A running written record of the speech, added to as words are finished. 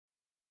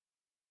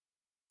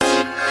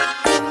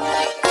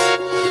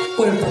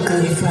We're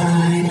buckily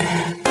fried.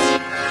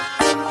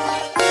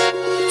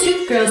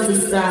 Two girls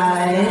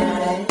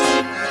decide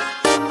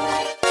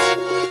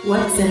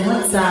what's in,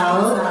 what's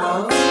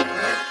out,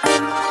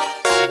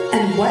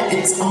 and what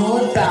it's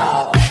all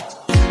about.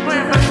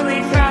 We're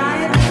buckily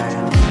fried.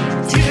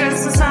 Two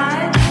girls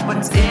decide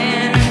what's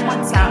in,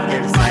 what's out,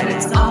 and what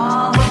it's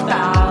all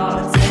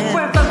about.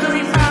 We're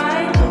buckily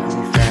fried.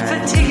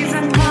 Fatigue is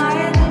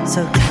implied.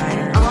 So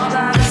tired. All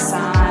that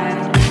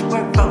aside,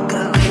 we're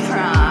buckily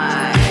fried.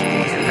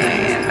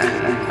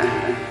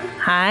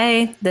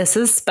 Hi, this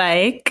is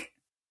Spike.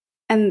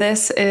 And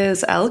this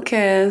is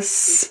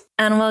Elkis.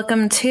 And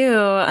welcome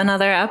to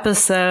another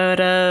episode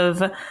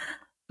of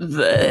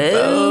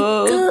Vocally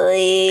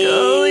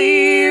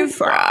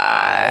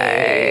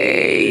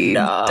Fried.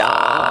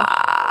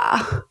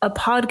 A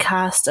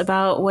podcast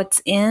about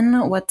what's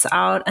in, what's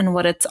out, and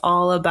what it's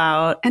all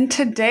about. And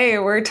today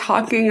we're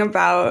talking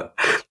about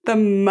the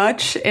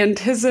much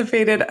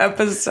anticipated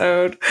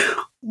episode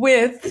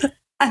with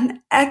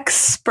an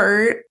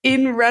expert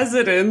in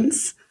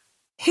residence.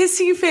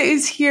 Hissy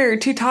is here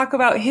to talk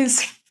about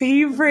his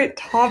favorite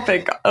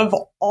topic of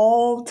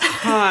all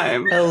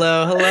time.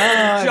 Hello.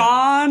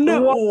 John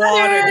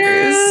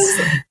Waters.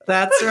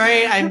 That's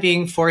right. I'm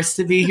being forced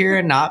to be here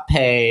and not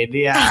paid.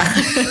 Yeah.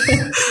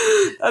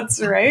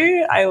 That's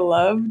right. I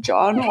love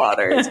John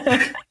Waters.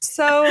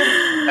 So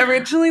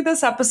originally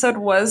this episode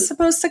was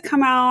supposed to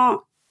come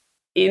out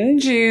in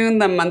June,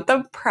 the month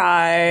of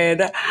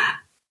Pride.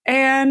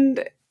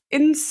 And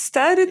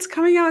instead, it's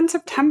coming out in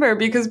September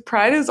because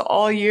Pride is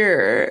all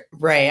year.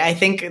 Right. I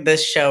think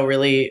this show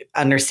really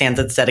understands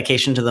its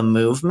dedication to the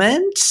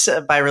movement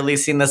by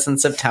releasing this in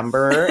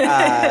September.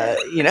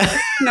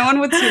 No one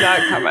would see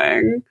that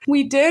coming.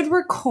 We did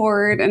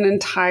record an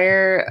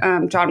entire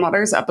John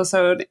Waters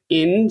episode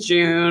in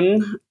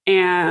June,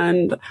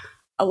 and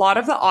a lot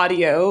of the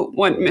audio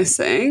went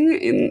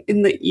missing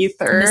in the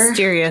ether.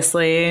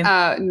 Mysteriously.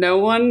 No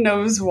one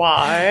knows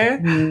why.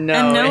 No.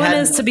 And no one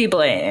is to be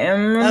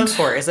blamed. Of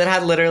course. It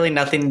had literally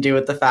nothing to do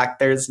with the fact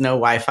there's no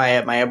Wi-Fi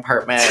at my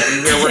apartment.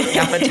 We were working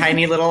off a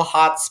tiny little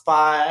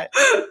hotspot.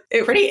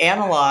 Pretty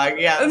analog,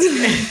 yeah.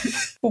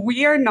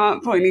 We are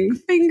not pointing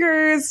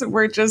fingers.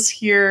 We're just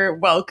here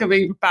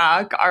welcoming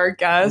back our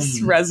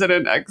guest,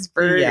 resident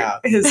expert,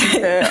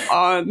 Hissy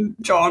on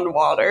John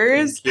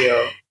Waters. Thank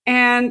you.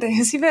 And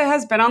Hissy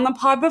has been on the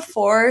pod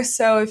before,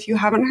 so if you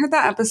haven't heard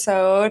that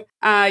episode,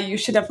 you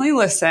should definitely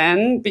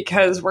listen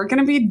because we're going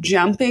to be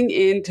jumping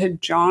into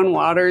John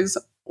Waters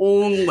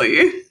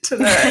only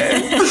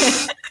today.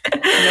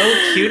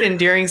 No cute,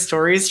 endearing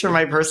stories from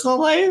my personal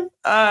life?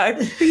 I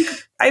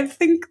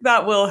think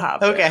that will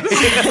happen.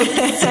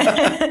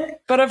 Okay.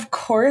 But of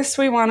course,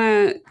 we want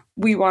to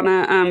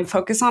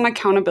focus on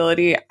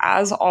accountability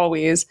as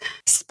always.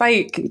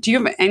 Spike, do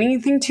you have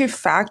anything to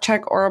fact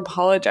check or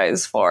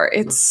apologize for?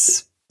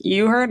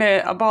 You heard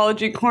it,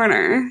 Apology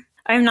Corner.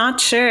 I'm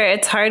not sure.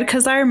 It's hard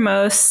because our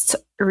most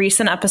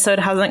recent episode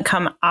hasn't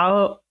come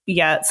out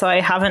yet, so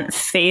I haven't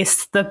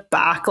faced the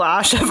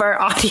backlash of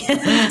our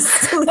audience.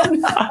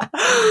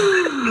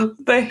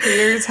 The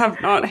haters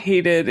have not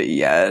hated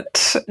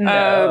yet.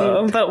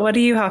 No, but what do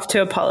you have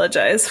to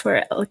apologize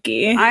for,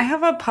 Elkie? I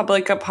have a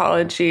public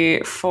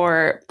apology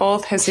for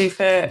both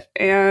Hissy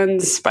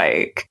and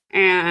Spike,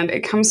 and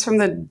it comes from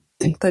the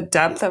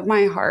depth of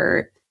my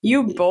heart.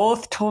 You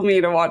both told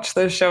me to watch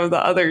the show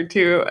the other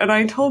two, and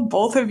I told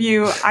both of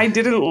you I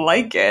didn't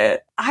like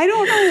it. I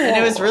don't know. And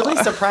it was really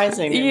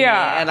surprising to me.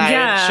 Yeah. And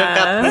I shook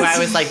up. I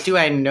was like, do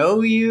I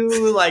know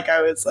you? Like,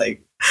 I was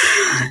like...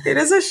 It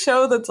is a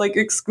show that's like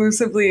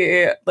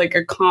exclusively like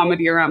a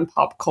comedy around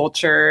pop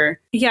culture.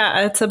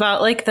 Yeah, it's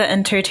about like the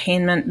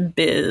entertainment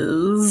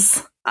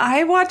biz.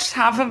 I watched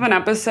half of an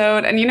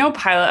episode, and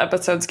pilot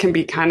episodes can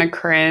be kind of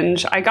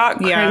cringe. I got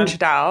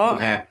cringed out.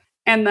 Okay.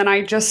 And then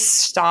I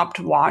just stopped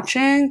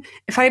watching.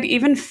 If I'd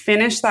even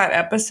finished that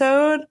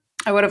episode,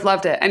 I would have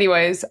loved it.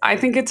 Anyways, I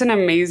think it's an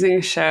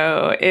amazing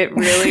show. It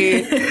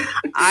really,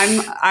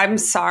 I'm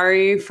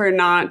sorry for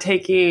not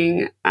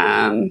taking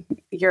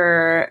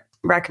your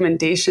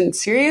recommendation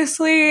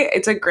seriously.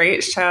 It's a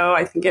great show.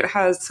 I think it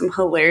has some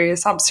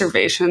hilarious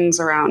observations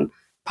around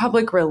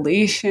public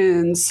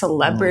relations,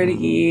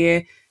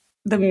 celebrity,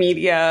 the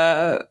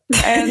media.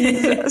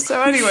 And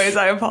so anyways,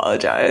 I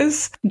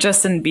apologize.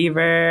 Justin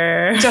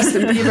Bieber.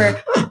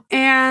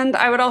 And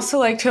I would also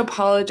like to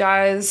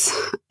apologize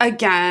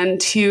again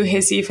to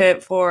Hissy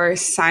for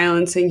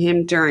silencing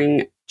him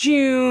during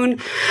June.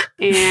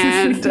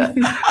 And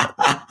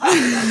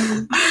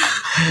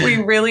we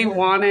really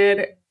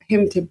wanted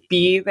him to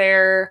be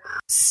there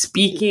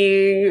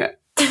speaking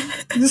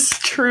this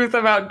truth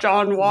about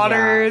John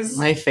Waters.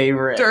 My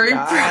favorite. During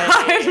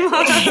Pride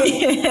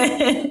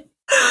Month.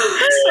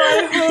 So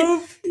I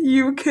hope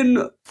you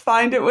can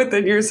find it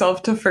within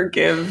yourself to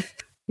forgive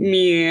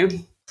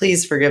me.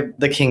 Please forgive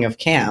the king of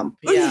camp.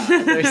 Yeah,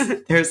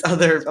 there's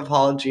other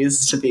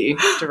apologies to be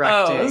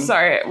directing. Oh,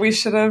 sorry. We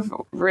should have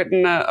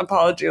written an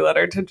apology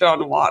letter to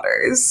John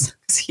Waters.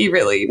 He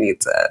really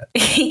needs it.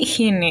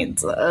 He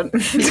needs it.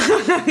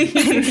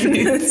 He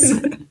needs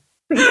it.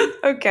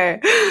 Okay.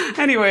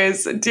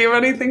 Anyways, do you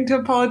have anything to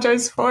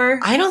apologize for?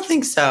 I don't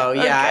think so.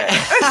 Yeah.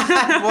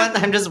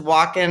 Okay. I'm just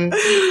walking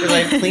with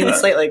like clean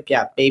slate, like,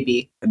 yeah,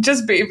 baby.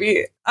 Just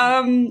baby.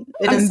 I'm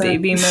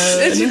baby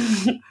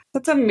mode.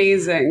 That's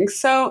amazing.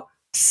 So,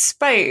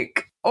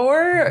 Spike,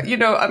 or, I'm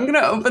going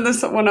to open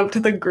this one up to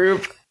the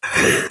group.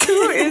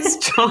 Who is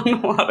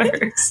John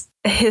Waters?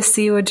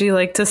 Hissy, would you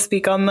like to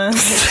speak on this?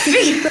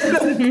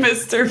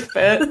 Mr.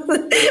 Fit.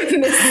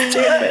 Mr.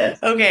 Fit.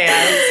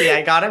 Okay,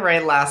 I got it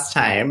right last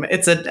time.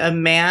 It's a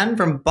man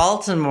from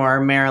Baltimore,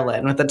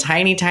 Maryland, with a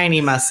tiny,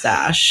 tiny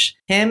mustache.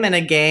 Him and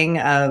a gang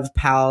of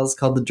pals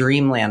called the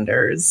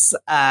Dreamlanders.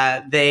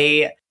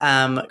 They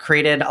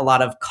created a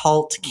lot of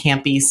cult,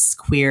 campy,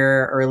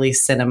 queer, early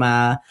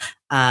cinema,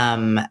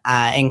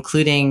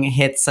 including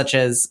hits such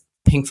as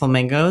Pink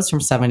Flamingos from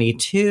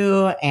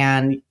 72,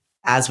 and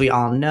as we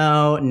all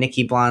know,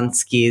 Nikki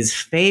Blonsky's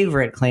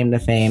favorite claim to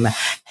fame,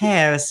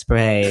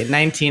 Hairspray,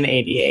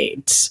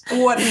 1988.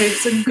 What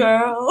makes a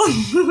girl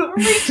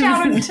reach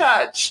out and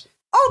touch?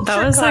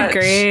 That was a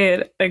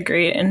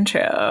great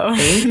intro.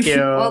 Thank you.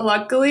 Well,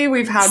 luckily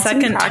we've had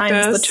Second some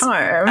practice time's the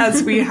charm.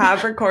 as we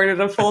have recorded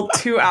a full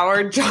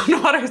 2-hour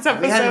John Waters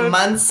episode. We had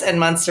months and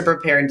months to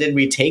prepare. Did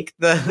we take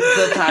the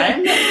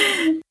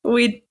time?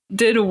 We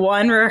did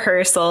one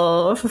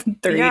rehearsal 3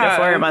 to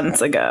 4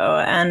 months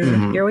ago,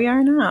 and here we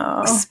are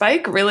now.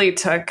 Spike really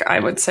took, I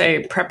would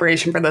say,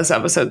 preparation for this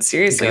episode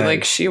seriously. Good.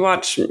 Like, she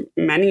watched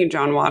many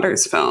John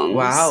Waters films.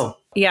 Wow.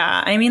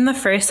 Yeah, I mean, the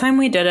first time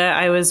we did it,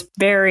 I was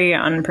very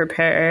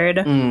unprepared.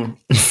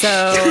 So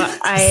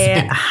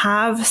I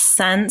have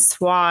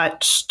since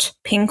watched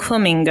Pink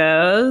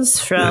Flamingos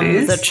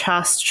from the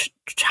Trash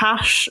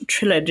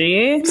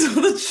Trilogy.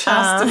 The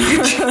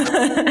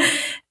Chastity.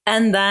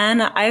 And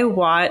then I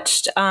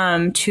watched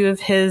 2 of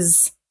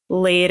his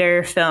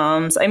later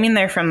films. I mean,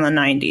 they're from the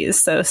 90s,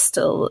 so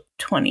still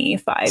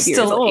 25 years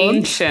old.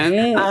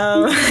 Ancient.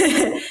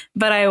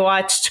 But I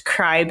watched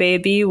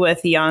Crybaby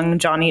with young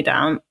Johnny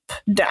Damp.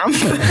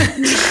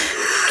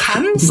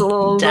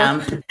 Cancelled.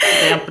 Damp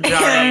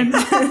Johnny.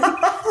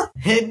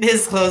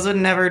 His clothes would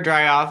never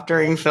dry off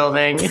during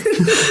filming.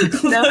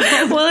 No,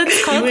 well,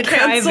 it's called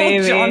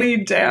Crybaby. Johnny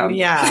Damp.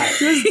 Yeah.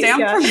 He was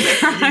damp from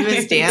crying. He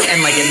was damp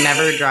and like it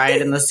never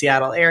dried in the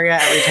Seattle area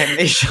every time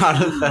they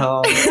shot a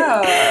film.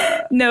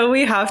 Yeah. No,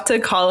 we have to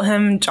call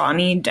him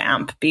Johnny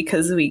Damp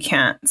because we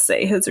can't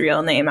say his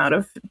real name out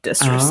of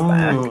disrespect.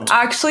 Oh.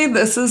 Actually,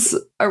 this is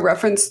a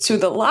reference to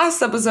the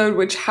last episode,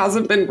 which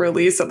hasn't been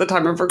released at the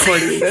time of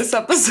recording this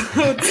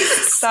episode.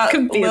 That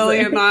confusing. Lily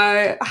and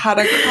I had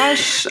a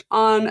crush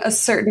on a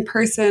certain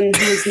person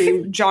who was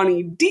named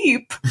Johnny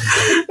Deep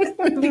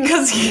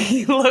because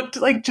he looked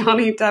like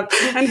Johnny Depp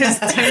and his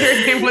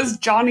Tinder name was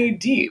Johnny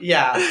Deep.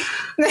 Yeah.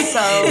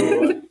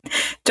 So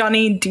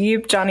Johnny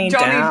Deep, Johnny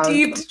Damp.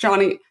 Deep,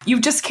 Johnny.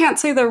 You just can't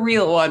say the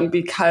real one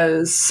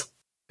because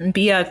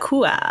Bia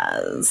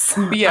Kuaz.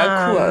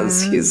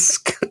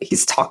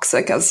 He's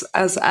toxic as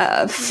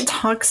F.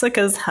 Toxic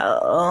as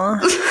hell.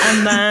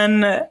 And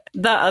then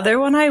the other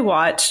one I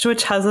watched,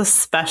 which has a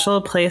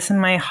special place in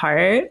my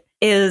heart,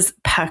 is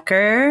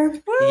Pecker.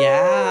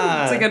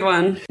 Yeah. It's a good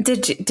one.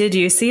 Did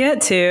you see it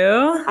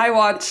too? I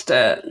watched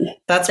it.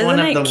 That's Isn't one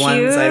of it the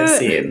ones I've cute?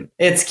 seen.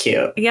 It's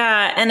cute.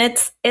 Yeah, and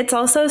it's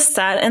also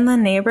set in the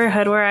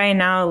neighborhood where I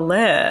now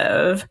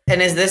live.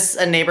 And is this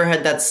a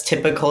neighborhood that's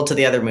typical to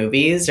the other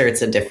movies or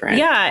it's a different?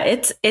 Yeah,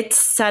 it's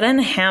set in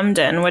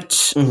Hamden,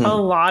 which a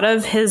lot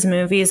of his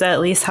movies at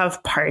least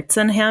have parts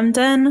in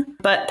Hamden,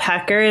 but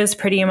Pecker is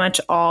pretty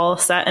much all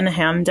set in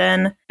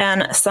Hamden.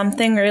 And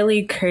something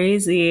really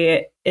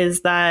crazy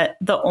is that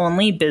the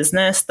only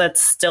business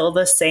that's still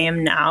the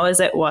same now as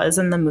it was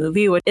in the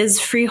movie is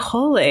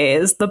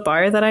Frijoles, the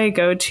bar that I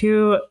go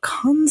to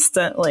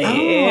constantly.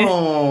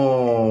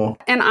 Oh.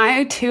 And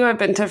I too have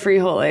been to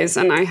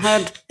Frijoles, and I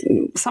had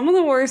some of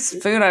the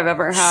worst food I've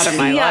ever had in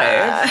my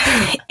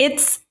life.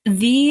 It's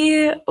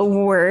the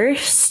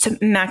worst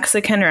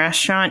Mexican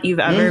restaurant you've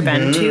ever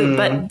been to,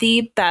 but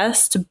the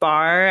best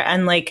bar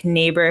and like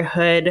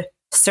neighborhood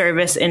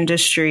service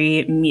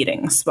industry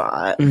meeting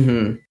spot.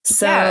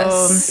 So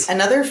Yes.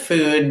 Another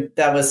food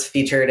that was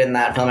featured in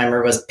that film I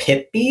remember was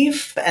pit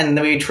beef,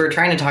 and we were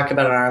trying to talk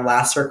about it on our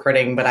last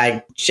recording, but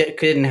I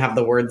couldn't have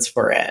the words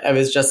for it. I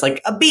was just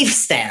like, a beef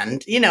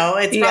stand,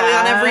 it's probably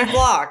on every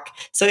block.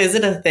 So is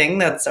it a thing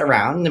that's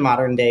around in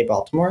modern day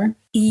Baltimore?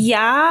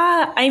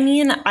 yeah, I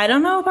mean, I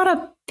don't know about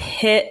a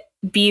pit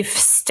beef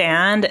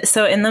stand.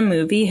 So in the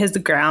movie, his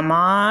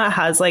grandma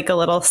has like a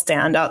little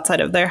stand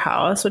outside of their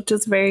house, which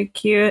is very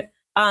cute.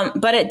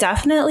 But it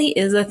definitely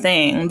is a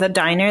thing. The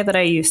diner that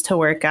I used to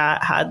work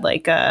at had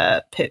like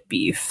a pit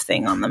beef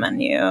thing on the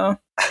menu.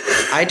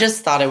 I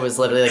just thought it was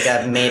literally like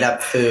a made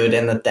up food,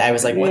 and I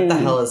was like, what the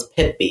hell is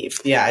pit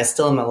beef? Yeah, I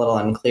still am a little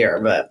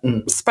unclear, but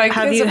Spike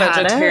Have is you a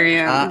had it?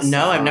 vegetarian.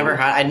 no, so-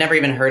 I'd never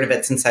even heard of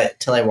it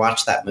till I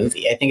watched that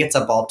movie. I think it's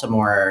a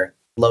Baltimore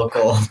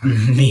local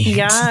meat.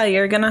 Yeah,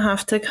 you're going to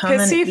have to come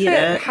and Hissy eat Fit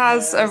it.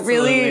 has a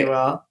really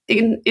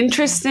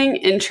interesting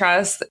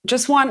interest.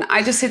 Just one,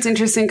 I just say it's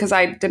interesting because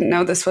I didn't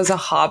know this was a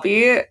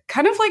hobby.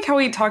 Kind of like how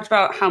we talked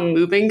about how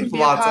moving could be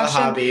Lots a passion.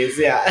 of hobbies,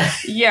 yeah.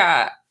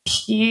 Yeah.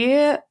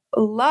 He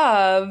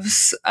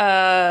loves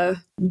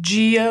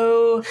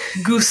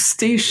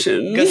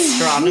geogustation.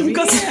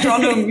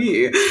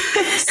 Gastronomy.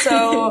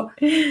 So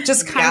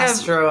just kind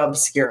Gastro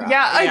obscura.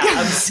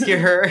 Yeah,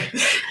 obscure.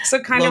 So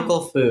kind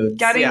local of foods.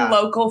 getting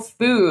local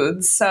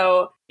foods.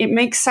 So it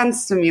makes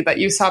sense to me that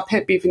you saw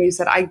pit beef and you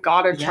said, I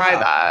gotta try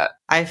that.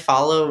 I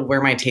follow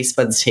where my taste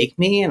buds take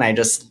me and I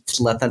just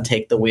let them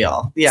take the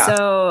wheel. Yeah.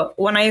 So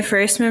when I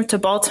first moved to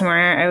Baltimore,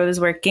 I was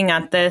working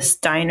at this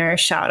diner,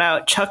 shout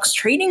out Chuck's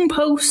Trading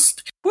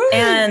Post. Woo!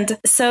 And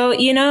so,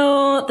 you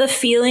know, the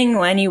feeling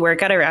when you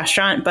work at a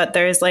restaurant, but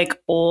there's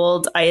like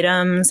old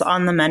items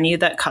on the menu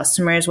that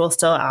customers will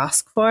still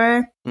ask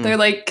for. They're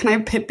like, can I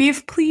have pit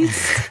beef,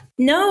 please?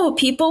 No,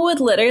 people would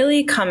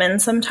literally come in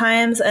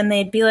sometimes and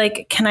they'd be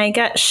like, can I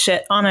get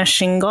shit on a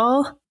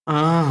shingle?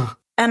 Oh.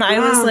 And I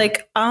was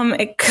like,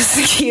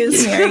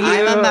 excuse me, are you...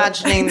 I'm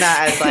imagining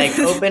that as like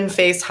open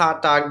face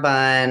hot dog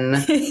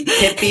bun,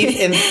 pit beef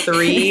in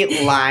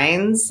 3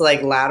 lines,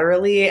 like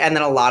laterally, and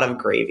then a lot of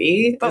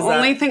gravy. The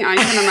only thing I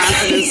can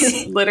imagine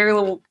is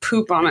literal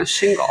poop on a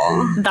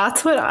shingle.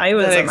 That's what I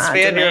was imagining.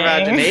 Expand your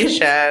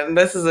imagination.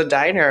 This is a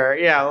diner.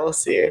 Yeah, we'll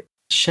see.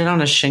 Shit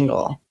on a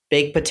shingle.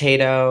 Baked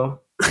potato.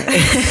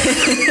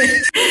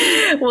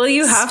 Well,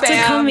 you have to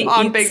come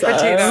on eat baked some.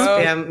 potato.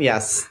 Spam,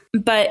 yes.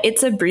 But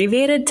it's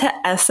abbreviated to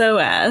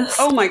SOS.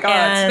 Oh my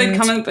god! So they And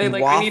come and they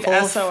like, I need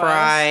waffle SOS.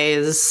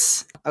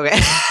 fries. Okay.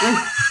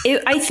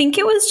 I think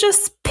it was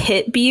just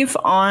pit beef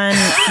on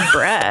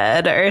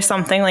bread or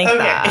something like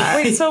that.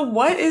 Wait, so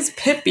what is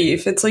pit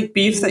beef? It's like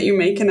beef that you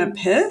make in a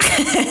pit?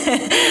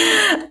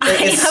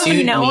 I have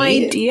no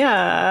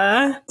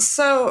idea.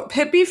 So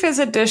pit beef is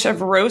a dish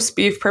of roast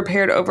beef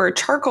prepared over a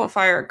charcoal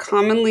fire,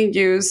 commonly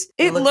used.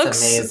 It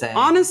looks amazing.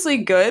 Honestly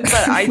good,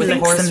 but I With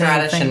think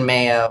horseradish and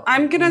mayo.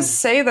 I'm gonna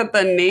say that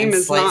the name and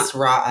is sliced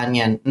raw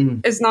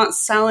onion. is not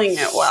selling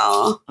it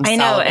well. I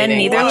know, and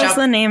neither was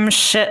the name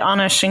shit on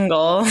a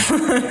shingle.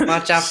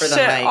 Watch out for the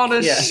Shit mic. on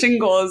a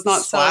shingle is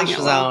not selling Splash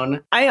it well.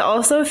 zone. I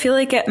also feel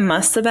like it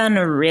must have been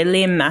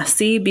really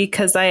messy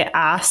because I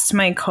asked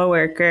my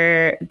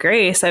coworker,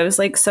 Grace, I was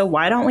like, so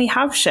why don't we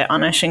have shit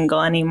on a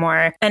shingle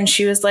anymore? And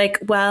she was like,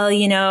 well,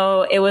 you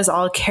know, it was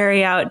all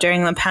carry out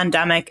during the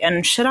pandemic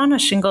and shit on a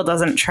shingle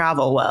doesn't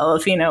travel well,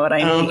 if you know what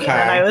I mean. Okay.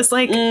 And I was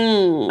like,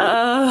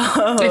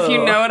 oh. If you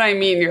know what I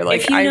mean, you're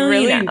like, I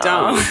really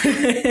don't.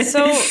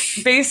 So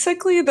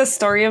basically the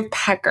story of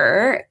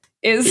Pecker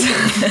is,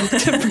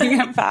 to bring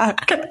it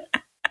back,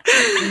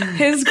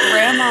 his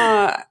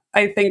grandma,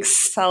 I think,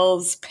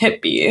 sells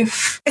pit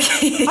beef.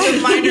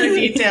 A minor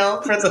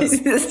detail for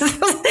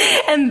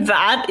the And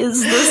that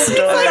is the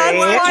story.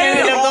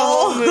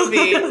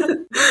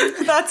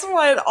 That's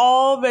why it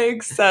all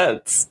makes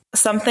sense.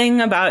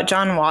 Something about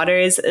John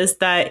Waters is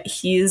that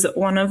he's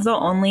one of the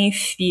only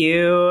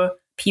few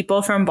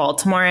people from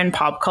Baltimore in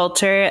pop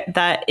culture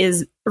that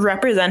is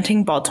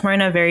representing Baltimore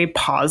in a very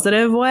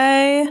positive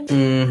way.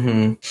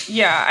 Mm-hmm.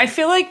 Yeah, I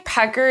feel like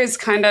Pecker is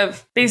kind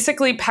of,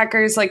 basically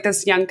Pecker's like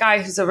this young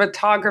guy who's a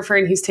photographer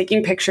and he's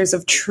taking pictures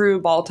of true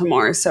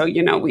Baltimore. So,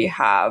 you know, we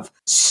have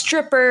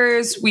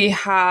strippers, we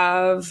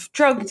have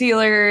drug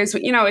dealers,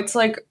 you know, it's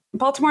like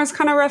Baltimore's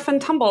kind of rough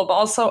and tumble, but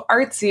also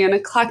artsy and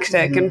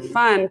eclectic and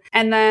fun.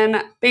 And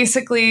then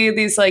basically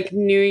these like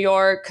New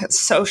York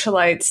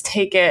socialites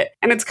take it,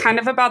 and it's kind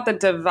of about the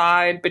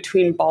divide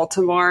between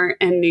Baltimore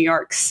and New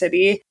York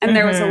City. And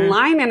there was a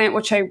line in it,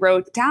 which I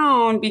wrote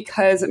down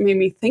because it made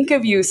me think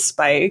of you,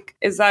 Spike,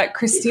 is that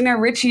Christina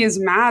Ricci is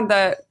mad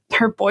that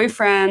her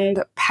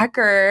boyfriend,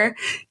 Pecker,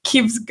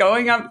 keeps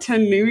going up to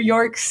New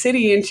York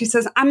City and she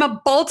says, I'm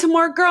a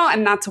Baltimore girl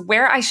and that's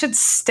where I should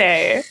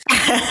stay.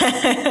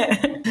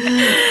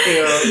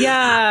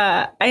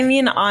 Yeah. I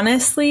mean,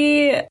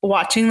 honestly,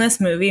 watching this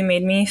movie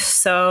made me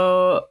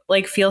so,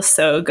 like, feel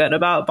so good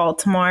about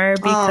Baltimore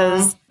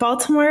because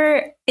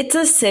Baltimore, it's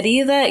a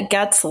city that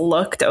gets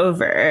looked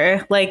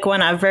over. Like,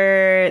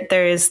 whenever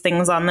there's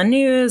things on the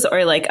news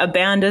or like a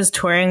band is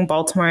touring,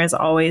 Baltimore is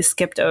always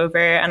skipped over.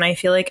 And I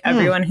feel like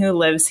everyone who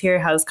lives here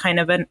has kind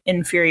of an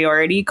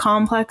inferiority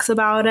complex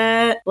about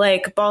it.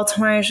 Like,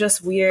 Baltimore is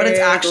just weird. But it's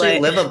actually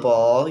like,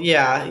 livable.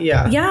 Yeah.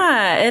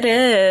 Yeah, it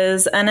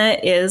is. And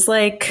it is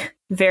like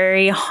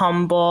very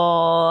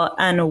humble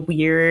and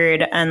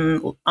weird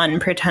and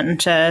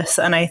unpretentious.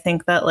 And I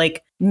think that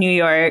like New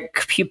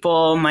York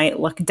people might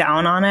look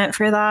down on it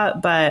for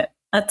that, but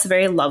that's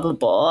very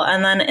lovable.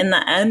 And then in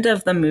the end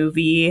of the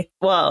movie,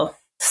 well,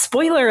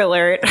 spoiler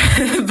alert,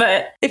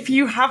 but if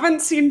you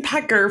haven't seen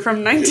Pecker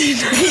from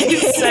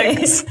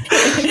 1996,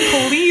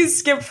 please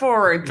skip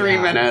forward 3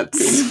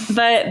 minutes.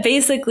 But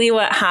basically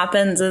what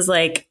happens is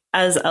like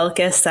as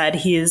Elkis said,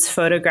 he's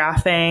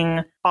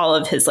photographing all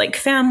of his like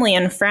family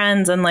and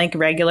friends and like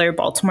regular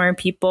Baltimore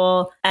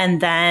people.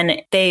 And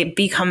then they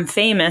become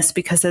famous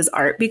because his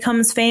art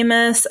becomes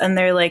famous. And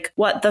they're like,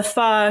 what the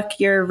fuck?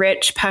 You're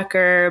rich,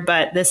 Pecker,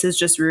 but this is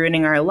just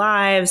ruining our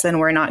lives and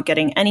we're not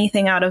getting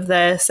anything out of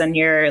this. And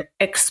you're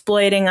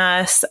exploiting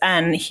us.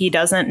 And he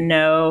doesn't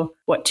know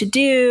what to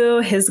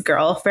do. His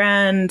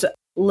girlfriend,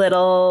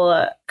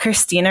 little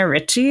Christina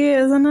Ricci,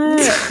 isn't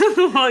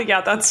it? Well,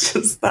 yeah, that's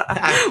just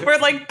that. We're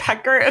like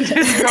Pecker and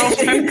his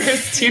girlfriend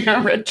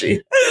Christina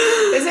Ricci.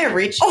 Is it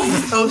Ricci?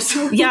 Oh,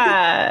 sorry.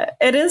 Yeah,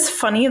 it is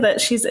funny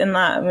that she's in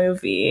that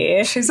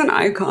movie. She's an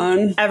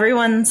icon.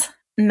 Everyone's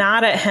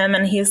mad at him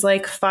and he's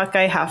like, fuck,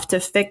 I have to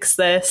fix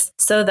this.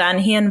 So then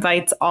he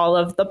invites all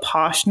of the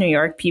posh New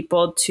York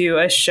people to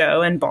a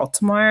show in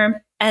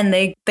Baltimore, and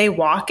they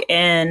walk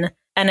in.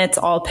 And it's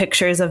all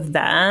pictures of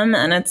them,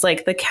 and it's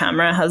like the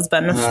camera has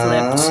been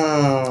flipped,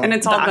 and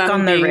it's all back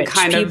them on the being rich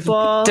kind people.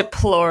 of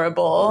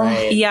deplorable.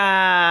 Right.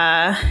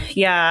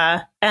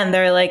 Yeah, and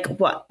they're like,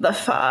 "What the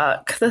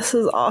fuck? This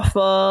is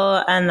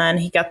awful." And then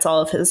he gets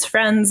all of his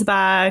friends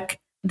back.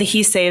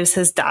 He saves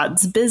his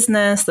dad's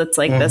business that's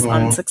like this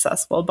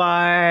unsuccessful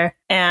bar.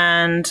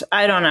 And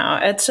I don't know,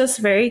 it's just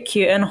very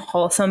cute and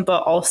wholesome,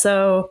 but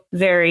also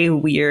very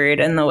weird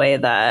in the way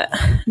that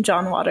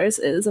John Waters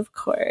is, of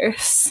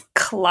course.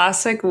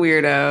 Classic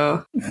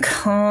weirdo.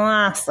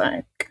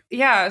 Classic.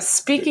 Yeah,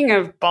 speaking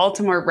of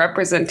Baltimore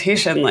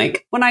representation,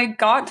 like when I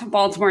got to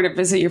Baltimore to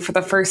visit you for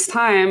the first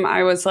time,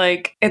 I was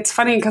like, it's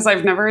funny because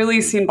I've never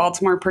really seen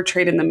Baltimore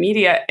portrayed in the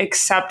media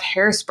except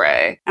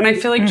Hairspray. And I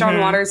feel like John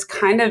Waters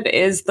kind of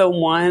is the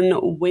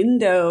one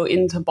window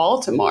into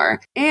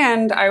Baltimore.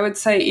 And I would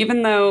say,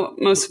 even though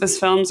most of his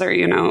films are,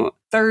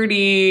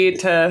 30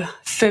 to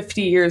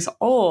 50 years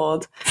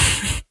old,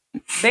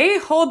 they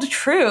hold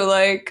true.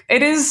 Like,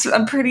 it is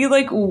a pretty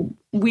like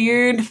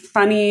weird,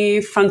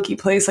 funny, funky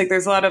place. Like,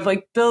 there's a lot of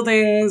like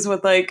buildings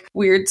with like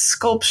weird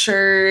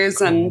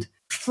sculptures and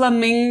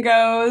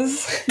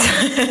flamingos.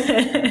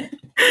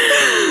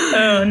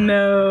 Oh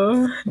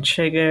no,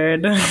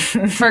 triggered.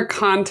 For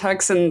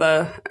context, in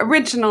the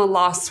original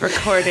Lost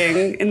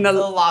recording, in the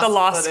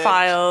Lost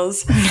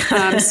Files,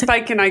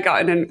 Spike and I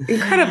got in an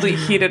incredibly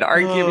heated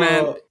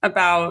argument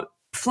about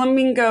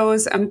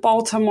flamingos and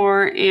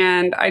Baltimore,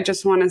 and I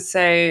just want to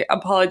say,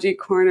 apology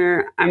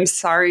corner, I'm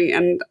sorry,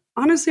 and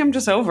honestly, I'm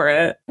just over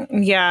it.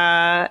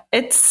 Yeah,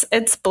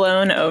 it's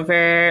blown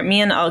over. Me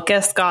and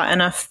Elkis got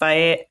in a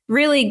fight,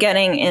 really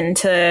getting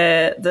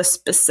into the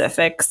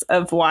specifics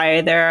of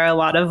why there are a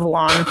lot of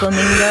lawn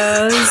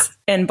flamingos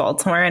in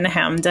Baltimore and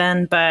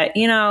Hamden. But,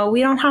 we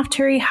don't have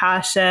to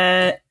rehash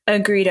it.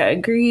 Agree to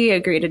agree,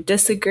 agree to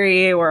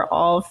disagree. We're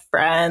all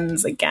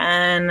friends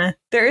again.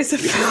 There is a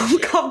film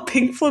called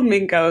Pink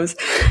Flamingos,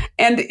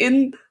 and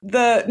in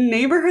the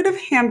neighborhood of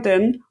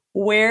Hampton,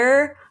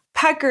 where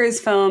Pecker is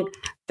filmed,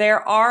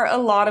 there are a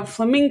lot of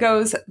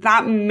flamingos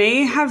that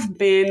may have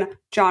been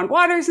John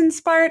Waters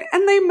inspired,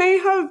 and they may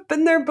have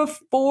been there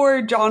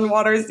before John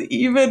Waters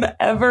even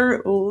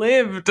ever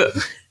lived.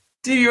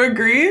 Do you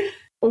agree?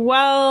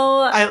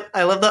 Well,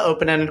 I love the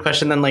open-ended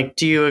question. Then, like,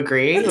 do you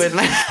agree with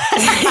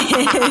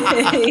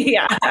that?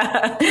 Yeah.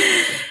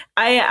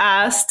 I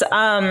asked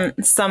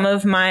some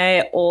of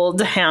my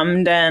old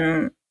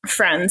Hamden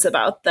friends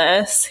about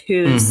this,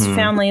 whose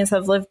families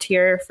have lived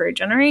here for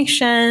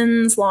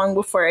generations, long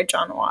before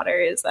John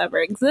Waters ever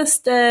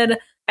existed.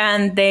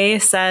 And they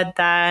said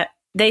that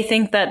they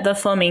think that the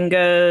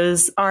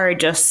flamingos are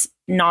just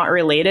not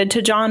related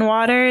to John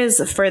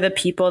Waters for the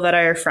people that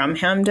are from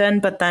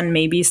Hamden, but then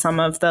maybe some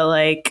of the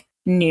like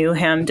new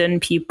Hamden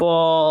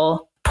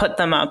people put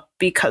them up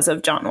because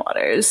of John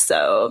Waters.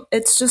 So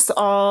it's just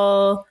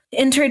all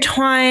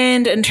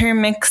intertwined,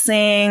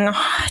 intermixing,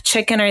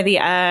 chicken or the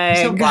egg.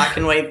 So black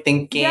and white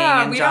thinking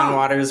in John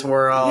Waters'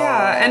 world.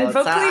 Yeah, and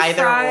vocally it's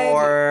not fried, either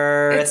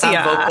or. It's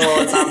not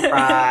vocal, it's not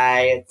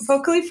fried.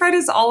 Vocally Fried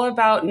is all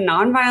about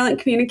nonviolent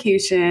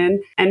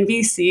communication,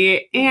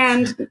 NVC,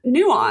 and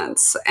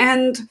nuance,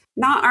 and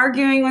not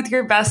arguing with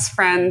your best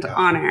friend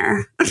on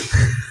air.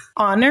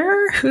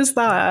 Honor? Who's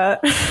that?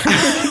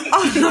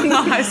 Oh,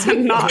 no, I said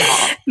not.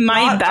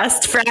 My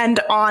best friend,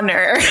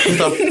 Honor.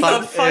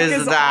 The fuck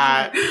is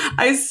that? Honor?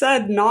 I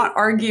said not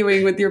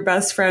arguing with your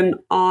best friend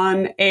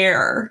on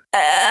air.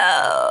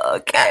 Oh,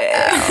 okay.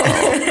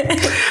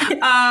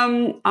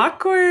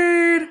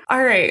 Awkward.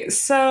 All right.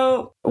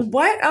 So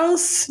what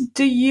else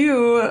do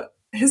you,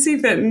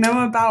 Hissy Fit,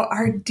 know about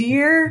our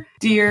dear,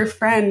 dear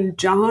friend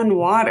John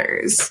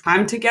Waters?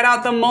 Time to get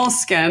out the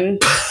moleskin.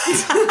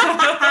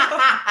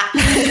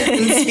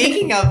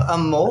 Speaking of a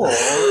mole,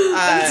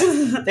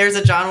 there's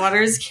a John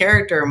Waters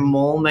character,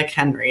 Mole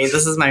McHenry.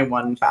 This is my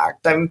one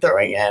fact I'm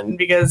throwing in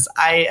because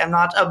I am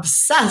not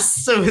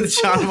obsessed with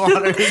John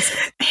Waters.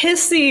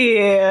 Hissy.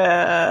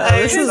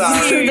 This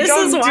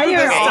is why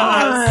you're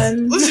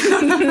on.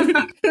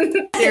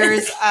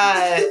 There's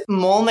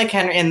Mole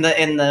McHenry in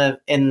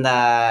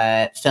the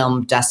the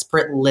film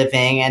Desperate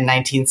Living in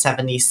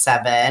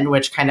 1977,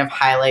 which kind of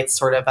highlights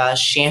sort of a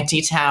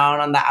shanty town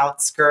on the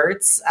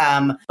outskirts.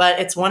 But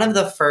it's one of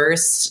the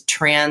first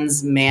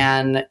trans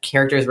man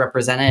characters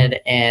represented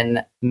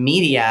in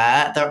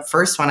media. The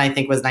first one, I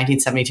think, was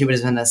 1972, but it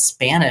was in a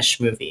Spanish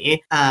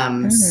movie.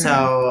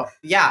 So,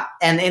 yeah.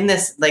 And in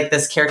this, like,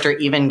 this character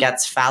even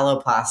gets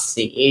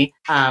phalloplasty,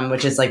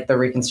 which is like the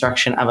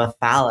reconstruction of a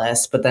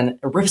phallus, but then it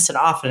rips it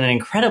off in an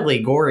incredibly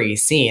gory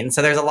scene.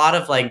 So there's a lot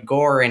of like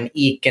gore and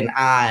eek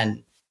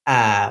and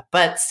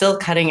but still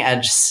cutting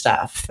edge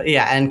stuff.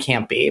 Yeah, and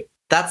campy.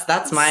 That's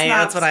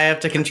what I have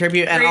to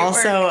contribute. And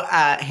also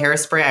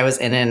Hairspray I was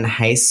in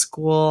high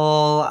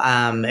school.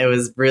 It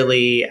was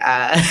really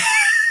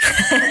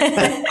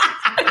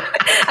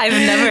I've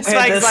never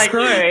heard this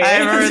story.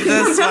 I've heard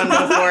this one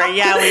before.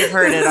 Yeah, we've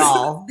heard it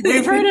all.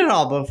 We've heard it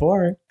all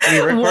before. We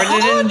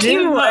recorded it in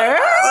June. You were.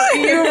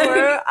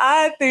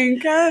 I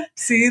think I've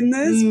seen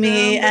this.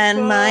 Me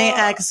and my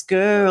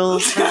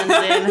ex-girlfriend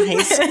in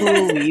high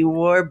school, we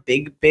wore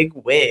big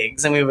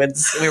wigs, and we wrote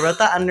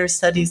the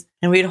understudies,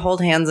 and we'd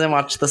hold hands and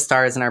watch the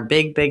stars in our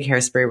big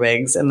Hairspray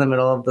wigs in the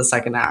middle of the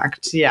second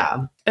act.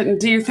 Yeah. And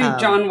do you think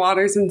John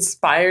Waters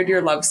inspired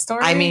your love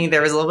story? I mean,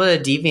 there was a little bit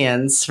of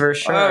deviance for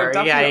sure.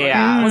 Oh,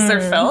 yeah. Was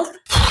there filth?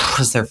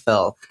 Was there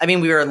filth? I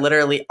mean, we were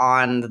literally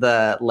on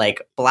the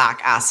like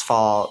black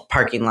asphalt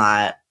parking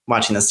lot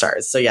watching the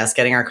stars. So yes,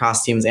 getting our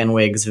costumes and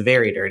wigs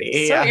very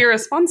dirty. So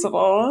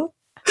irresponsible.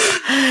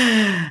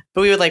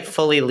 But we would like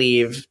fully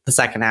leave the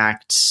second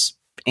act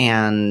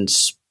and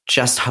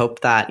just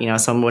hope that, you know,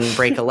 someone wouldn't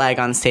break a leg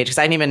on stage, because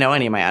I didn't even know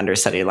any of my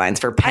understudy lines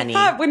for Penny.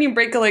 I thought when you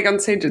break a leg on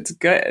stage, it's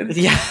good.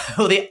 Yeah.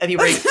 Well, if you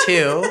break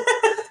two,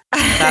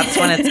 that's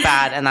when it's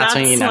bad, and that's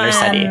when you need an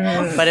understudy.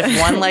 But if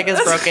one leg is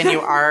broken,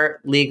 you are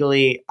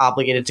legally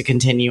obligated to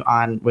continue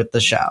on with the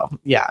show.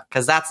 Yeah,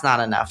 because that's not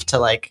enough to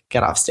like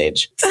get off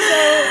stage.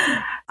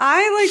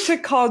 I like to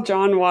call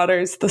John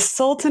Waters the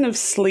Sultan of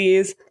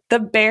Sleaze, the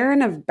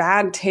Baron of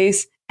Bad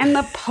Taste, and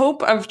the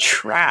Pope of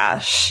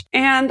Trash.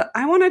 And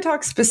I want to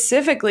talk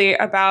specifically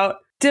about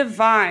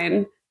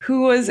Divine,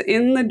 who was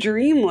in the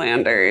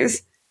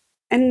Dreamlanders.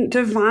 And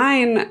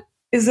Divine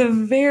was a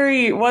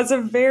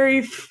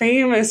very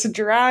famous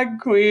drag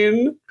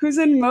queen who's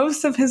in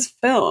most of his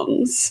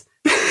films.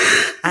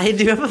 I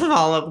do have a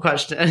follow-up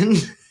question.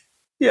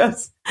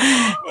 Yes.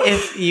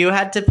 If you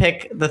had to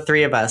pick the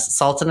three of us,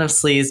 Sultan of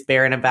Sleaze,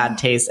 Baron of Bad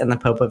Taste, and the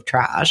Pope of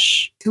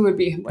Trash, who would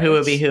be which? Who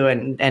would be who,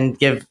 and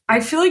give I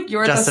feel like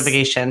you're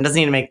justification. Doesn't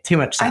need to make too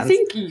much sense. I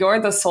think you're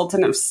the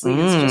Sultan of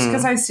Sleaze, just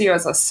because I see you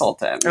as a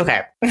sultan.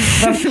 Okay.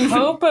 The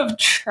Pope of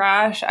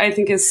Trash, I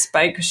think, is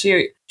Spike.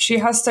 She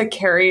has to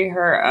carry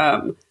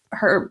her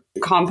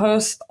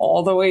compost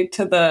all the way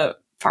to the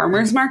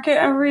farmer's market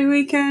every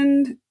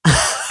weekend.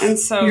 And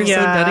so you're so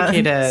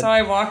dedicated. So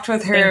I walked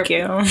with her.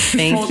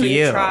 Thank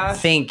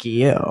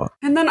you.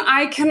 And then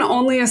I can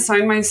only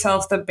assign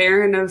myself the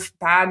Baron of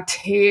Bad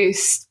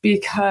Taste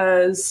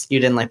because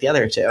you didn't like the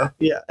other two.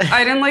 Yeah.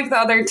 I didn't like the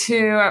other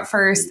two at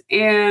first.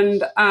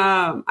 And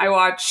I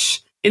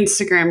watch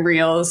Instagram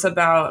reels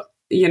about,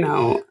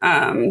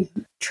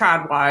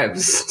 trad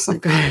wives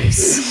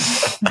sometimes.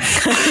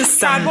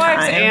 Trad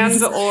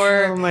wives and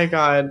or oh my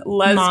god,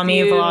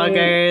 mommy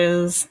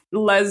vloggers.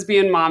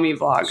 Lesbian mommy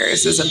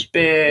vloggers is a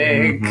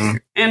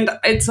big and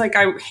it's like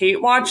I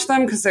hate watch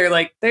them because they're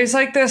like there's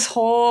like this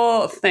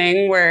whole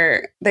thing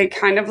where they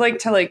kind of like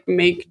to like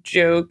make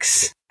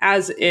jokes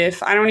as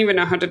if I don't even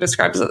know how to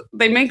describe it.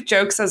 They make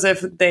jokes as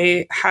if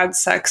they had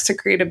sex to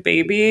create a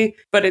baby,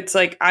 but it's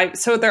like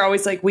so they're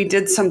always like, we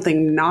did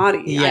something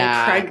naughty.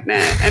 Yeah. I'm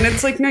pregnant. And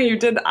it's like, no, you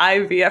did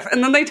IVF.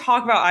 And then they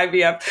talk about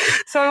IVF.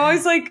 So I'm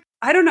always like,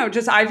 I don't know,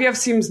 just IVF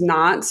seems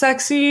not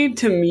sexy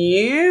to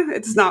me.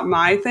 It's not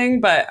my thing,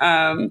 but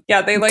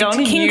they like don't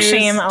to kink use.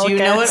 Shame, do you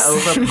know what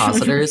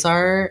ovipositors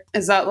are?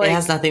 Is that like it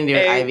has nothing to do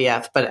with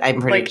IVF, but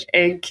I'm pretty like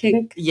egg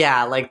kink?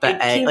 Yeah, like the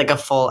egg like a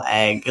full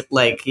egg.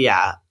 Like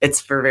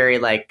it's for very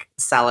like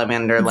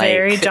salamander like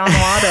very John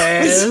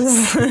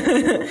Waters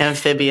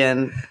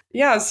amphibian.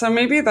 Yeah, so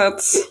maybe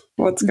that's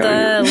what's going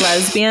on. The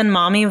lesbian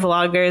mommy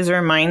vloggers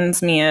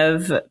reminds me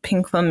of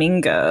Pink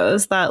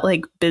Flamingos, that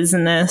like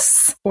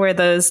business where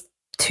those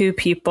two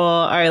people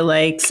are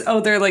like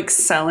they're like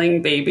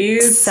selling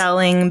babies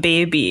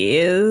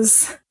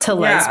to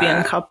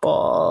lesbian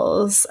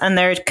couples, and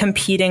they're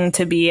competing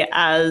to be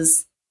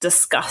as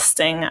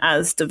disgusting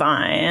as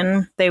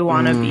Divine. They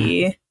want to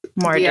be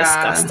more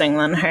disgusting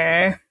than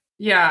her.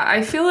 Yeah,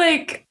 I feel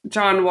like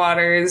John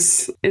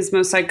Waters is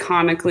most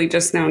iconically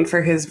just known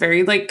for his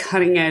very like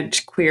cutting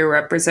edge queer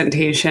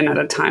representation at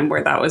a time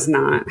where that was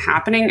not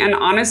happening. And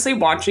honestly,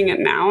 watching it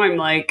now, I'm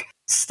like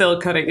still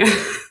cutting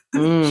it.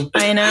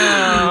 I know.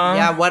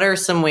 Yeah, what are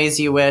some ways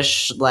you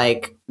wish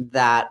like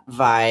that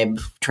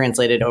vibe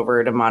translated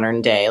over to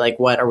modern day? Like,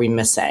 what are we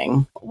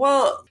missing?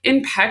 Well,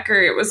 in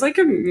Pecker, it was like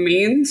a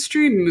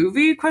mainstream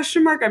movie ?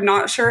 I'm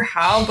not sure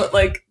how, but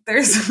like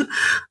there's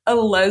a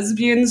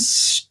lesbian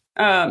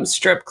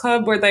strip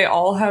club where they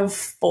all have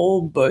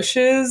full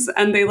bushes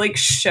and they like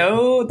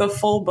show the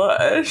full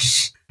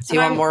bush. So you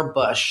want more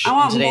Bush? I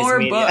want in today's more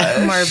media.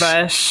 Bush. More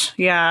Bush.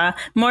 Yeah.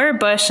 More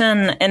Bush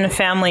in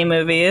family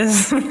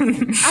movies.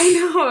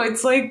 I know.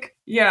 It's like,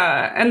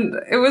 yeah. And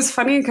it was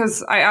funny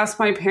because I asked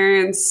my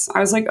parents, I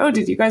was like, oh,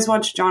 did you guys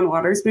watch John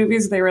Waters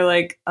movies? They were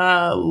like,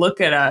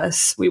 look at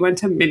us. We went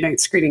to midnight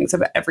screenings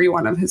of every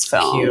one of his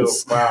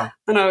films. Cute. Wow.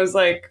 And I was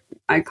like,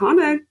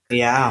 iconic.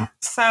 Yeah.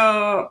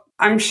 So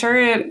I'm sure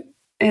it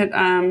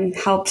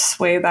helps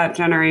sway that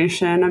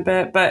generation a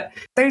bit, but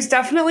there's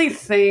definitely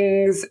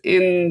things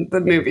in the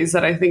movies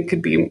that I think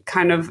could be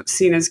kind of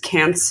seen as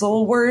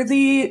cancel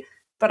worthy.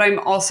 But I'm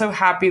also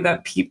happy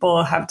that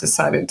people have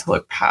decided to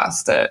look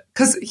past it.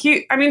 Because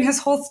his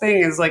whole thing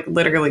is like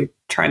literally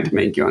trying to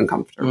make you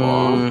uncomfortable.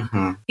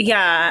 Mm-hmm.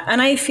 Yeah.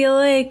 And I feel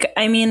like,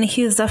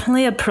 he's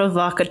definitely a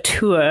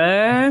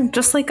provocateur,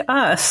 just like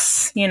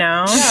us, you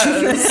know?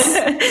 Yes.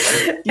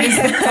 He's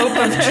the Pope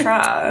of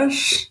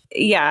trash.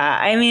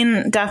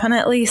 Yeah.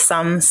 Definitely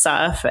some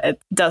stuff, it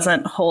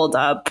doesn't hold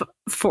up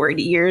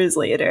 40 years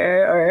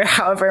later or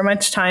however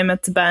much time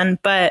it's been.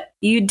 But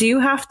you do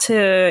have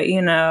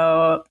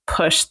to,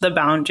 push the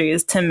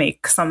boundaries to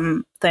make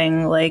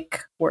something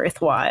like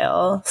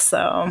worthwhile.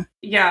 So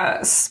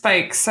yeah,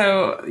 Spike.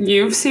 So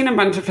you've seen a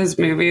bunch of his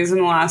movies in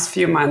the last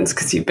few months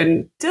because you've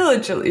been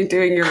diligently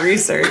doing your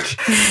research.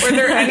 Were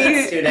there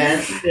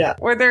any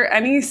Were there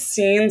any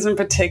scenes in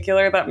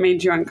particular that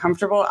made you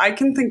uncomfortable? I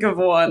can think of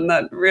one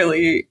that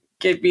really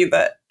gave me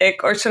the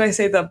ick, or should I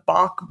say the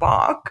bok.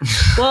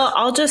 Well,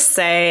 I'll just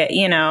say,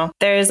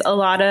 there's a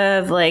lot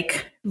of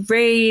like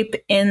rape,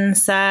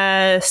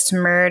 incest,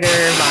 murder,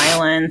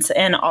 violence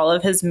in all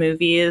of his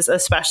movies,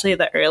 especially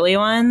the early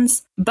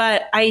ones.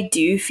 But I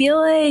do feel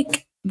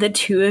like the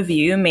two of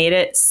you made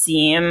it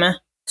seem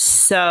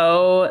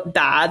so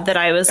bad that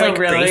I was like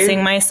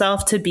bracing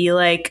myself to be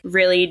like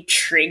really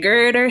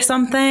triggered or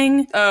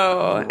something.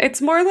 Oh,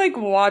 it's more like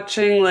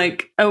watching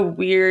like a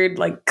weird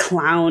like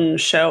clown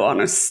show on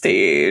a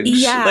stage.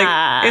 Yeah.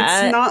 Like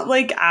it's not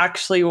like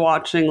actually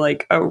watching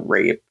like a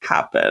rape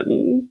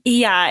happen.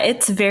 Yeah,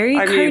 it's very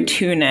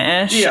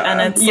cartoonish. And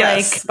it's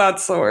like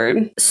that's the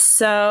word.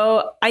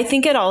 So I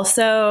think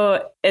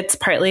it's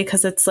partly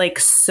because it's like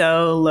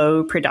so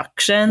low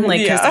production. Like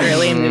his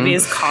early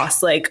movies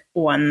cost like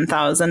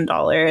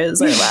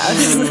 $1,000 or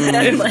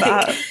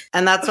less.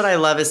 And that's what I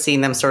love is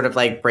seeing them sort of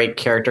like break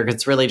character because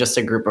it's really just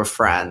a group of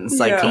friends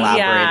like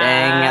collaborating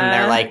and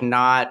they're like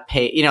not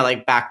paid,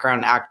 like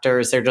background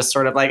actors. They're just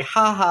sort of like,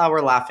 haha,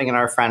 we're laughing at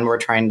our friend. We're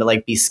trying to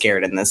like be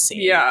scared in this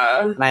scene.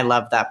 Yeah. And I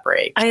love that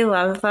break. I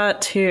love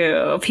that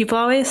too. People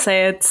always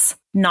say it's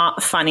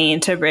not funny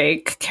to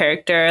break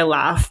character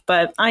laugh,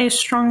 but I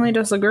strongly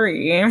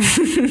disagree.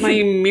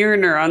 My mirror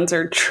neurons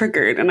are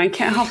triggered and I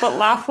can't help but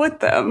laugh with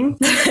them.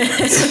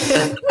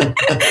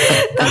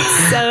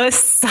 That's so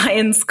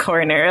science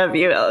corner of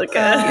you,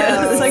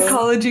 Ilka.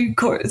 Psychology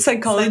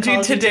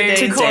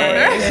today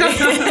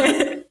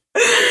corner.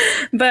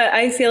 But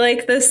I feel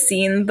like the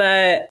scene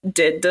that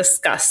did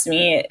disgust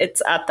me,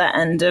 it's at the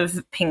end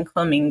of Pink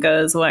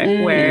Flamingos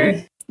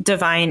where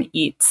Divine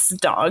eats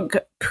dog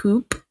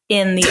poop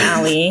in the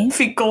alley.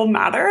 Fecal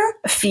matter?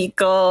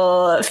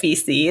 Fecal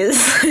feces.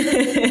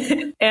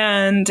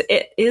 And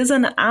it is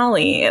an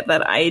alley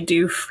that I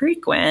do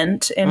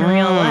frequent in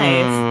real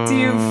life. Do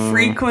you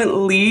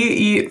frequently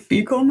eat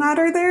fecal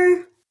matter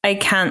there? I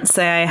can't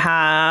say I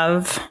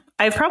have.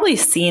 I've probably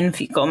seen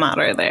fecal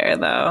matter there,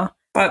 though.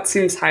 That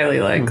seems highly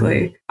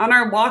likely. On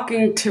our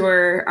walking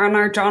tour, on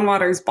our John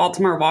Waters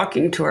Baltimore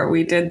walking tour,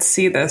 we did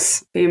see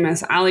this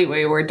famous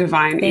alleyway where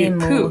Divine ate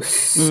poop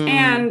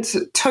and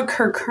took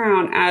her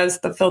crown as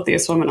the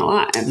filthiest woman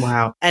alive.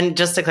 Wow. And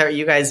just to clarify,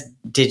 you guys,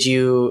 was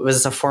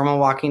this a formal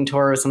walking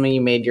tour or something you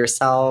made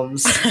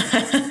yourselves?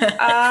 It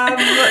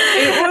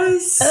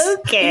was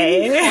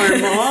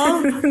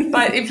informal.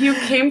 But if you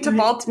came to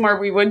Baltimore,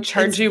 we would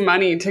charge you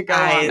money to go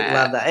on it. I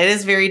love that. It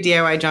is very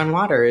DIY John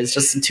Waters,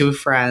 just two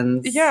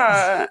friends.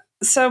 Yeah.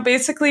 So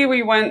basically,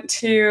 we went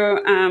to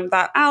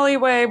that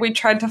alleyway. We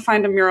tried to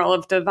find a mural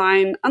of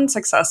Divine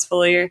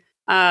unsuccessfully.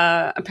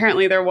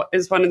 Apparently, there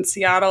is one in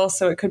Seattle,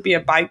 so it could be a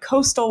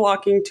bi-coastal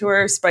walking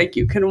tour. Spike,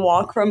 you can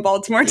walk from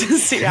Baltimore to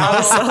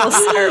Seattle. So I'll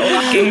start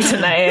walking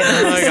tonight.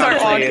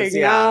 Start walking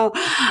now.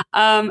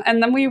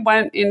 And then we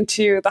went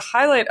into the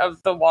highlight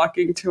of the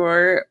walking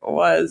tour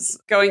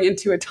was going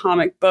into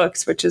Atomic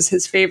Books, which is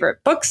his favorite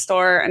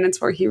bookstore, and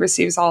it's where he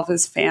receives all of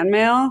his fan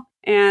mail.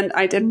 And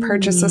I did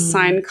purchase a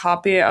signed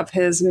copy of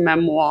his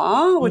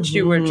memoir, which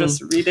you were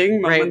just reading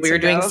moments Right, we were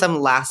ago. doing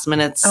some last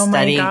minute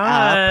studying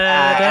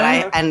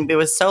up. And it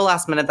was so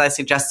last minute that I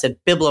suggested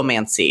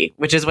bibliomancy,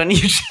 which is when you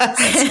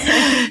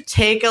just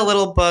take a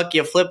little book,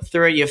 you flip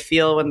through it, you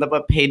feel when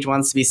what page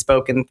wants to be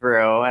spoken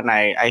through. And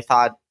I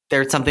thought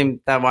there's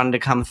something that wanted to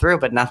come through,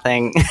 but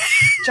nothing.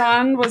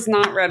 John was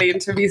not ready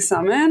to be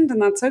summoned,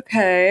 and that's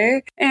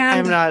okay.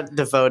 And I'm not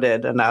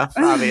devoted enough,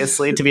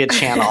 obviously, to be a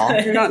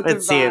channel. You're not it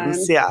divine.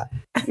 seems, yeah.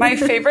 My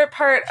favorite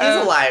part He's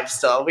alive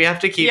still. We have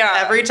to keep,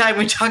 every time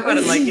we talk about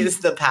him, like, it's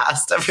the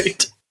past every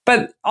time.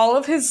 But all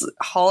of his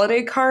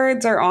holiday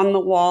cards are on the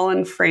wall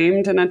and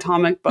framed in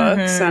atomic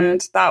books,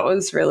 and that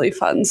was really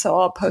fun. So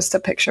I'll post a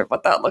picture of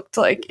what that looked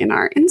like in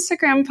our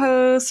Instagram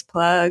post.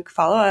 Plug,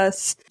 follow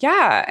us.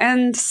 Yeah,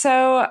 and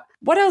so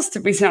what else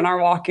did we see on our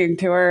walking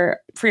tour?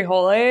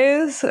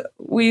 Frijoles.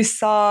 We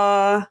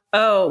saw...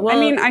 Oh, well, I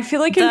mean, I feel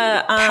like in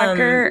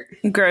Pecker...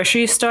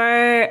 grocery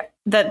store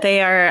that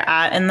they are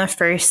at in the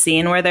first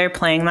scene where they're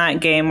playing that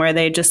game where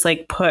they just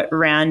like put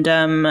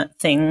random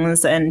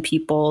things in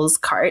people's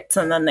carts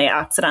and then they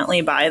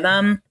accidentally buy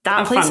them.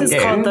 That place is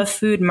called the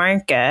Food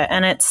Market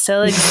and it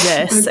still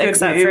exists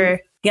except for...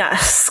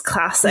 Yes,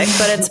 classic.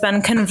 But it's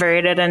been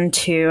converted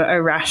into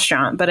a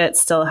restaurant, but it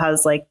still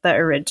has like the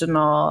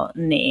original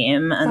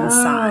name and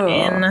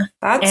sign.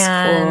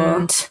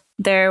 That's cool.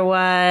 There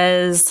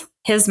was...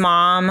 His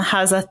mom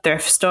has a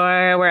thrift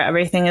store where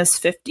everything is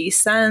 50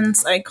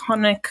 cents.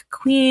 Iconic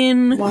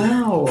queen.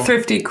 Wow.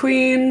 Thrifty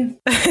queen.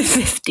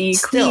 50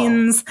 Still,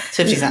 queens.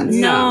 50 cents.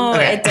 No,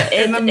 Okay.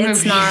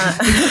 it's not.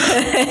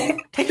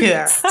 Take me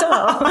there. Still.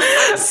 What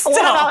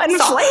about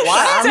inflation?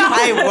 What?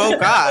 I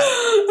woke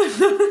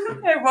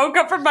up. I woke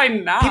up from my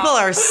nap. People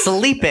are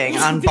sleeping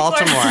on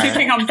Baltimore. People are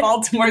sleeping on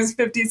Baltimore's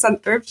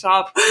 50-cent thrift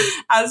shop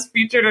as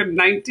featured in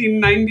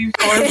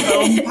 1994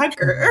 film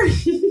Pecker.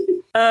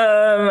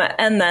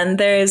 And then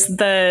there's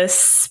the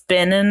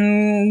Spin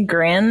and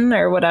Grin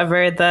or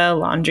whatever the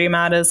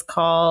laundromat is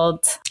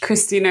called.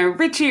 Christina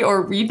Ricci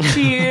or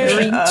Ricci.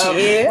 Ricci.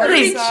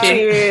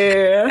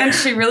 And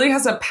she really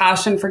has a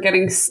passion for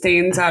getting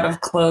stains out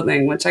of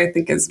clothing, which I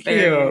think is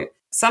very...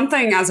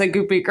 Something as a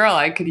goopy girl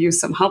I could use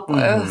some help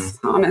with,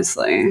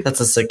 honestly.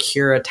 That's a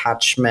secure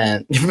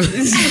attachment.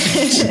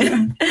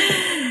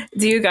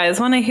 Do you guys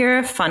want to hear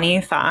a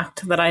funny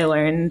fact that I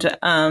learned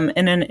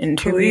in an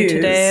interview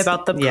today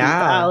about the poop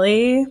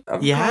alley?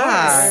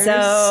 Yeah.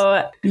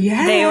 So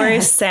they were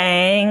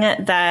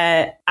saying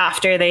that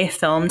after they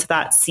filmed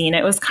that scene,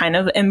 it was kind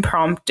of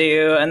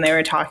impromptu, and they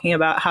were talking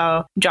about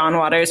how John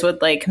Waters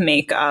would like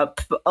make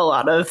up a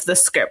lot of the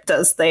script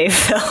as they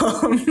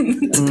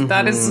filmed.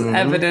 That is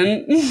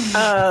evident.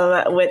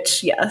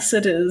 Which, yes,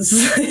 it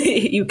is.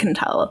 You can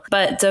tell.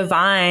 But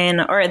Divine,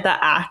 or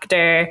the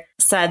actor,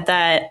 said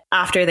that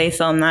after they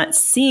filmed that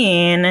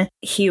scene,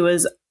 he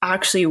was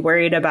actually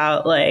worried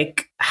about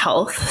like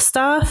health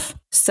stuff.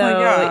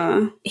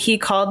 So he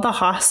called the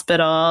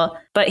hospital,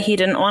 but he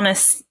didn't want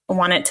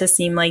it to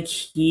seem like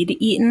he'd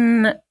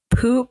eaten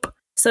poop.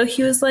 So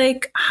he was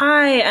like,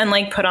 hi, and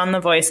like put on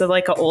the voice of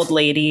like an old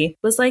lady,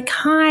 was like,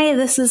 hi,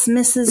 this is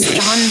Mrs.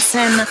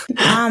 Johnson.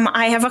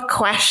 I have a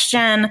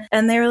question.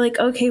 And they were like,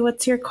 okay,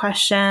 what's your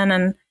question?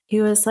 And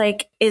he was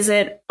like, is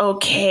it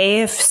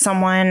okay if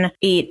someone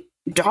ate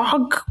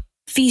dog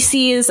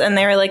feces? And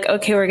they were like,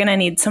 okay, we're gonna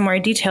need some more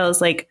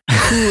details, like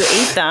who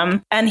ate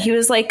them? And he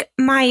was like,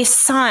 my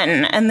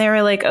son. And they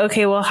were like,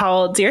 okay, well, how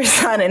old's your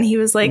son? And he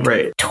was like,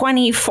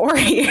 24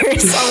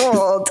 years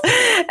old.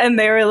 And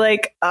they were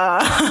like,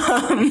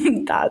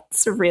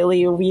 that's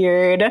really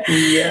weird.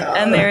 Yeah.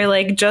 And they were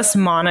like, just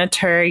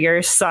monitor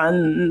your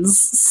son's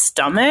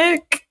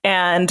stomach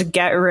and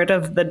get rid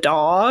of the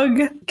dog.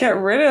 Get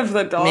rid of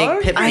the dog?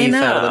 Make pit beef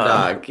out of the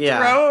dog.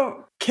 Yeah.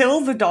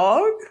 Kill the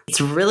dog? It's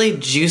really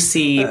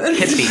juicy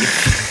pit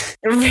beef.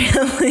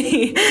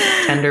 Really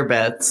tender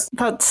bits.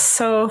 That's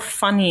so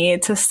funny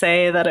to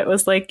say that it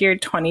was like your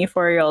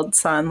 24-year-old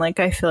son. Like,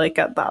 I feel like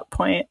at that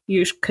point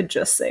you could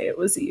just say it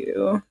was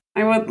you.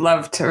 I would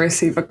love to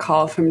receive a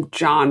call from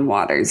John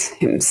Waters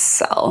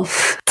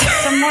himself.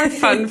 Some more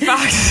fun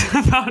facts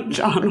about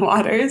John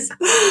Waters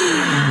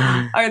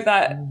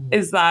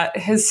is that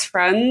his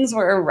friends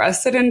were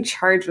arrested and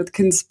charged with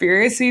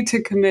conspiracy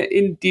to commit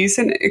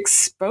indecent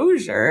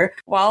exposure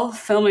while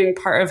filming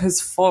part of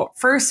his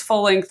first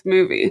full-length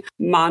movie,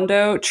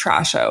 Mondo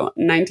Trasho,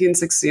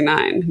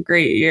 1969.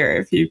 Great year,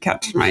 if you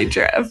catch my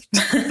drift.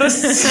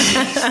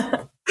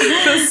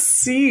 The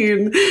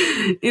scene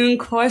in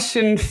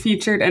question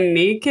featured a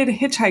naked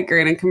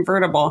hitchhiker in a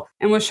convertible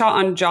and was shot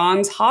on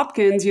Johns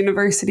Hopkins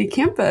University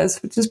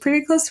campus, which is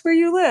pretty close to where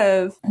you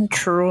live.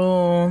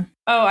 True.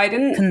 Oh, I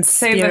didn't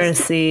say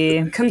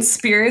the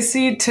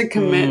conspiracy to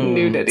commit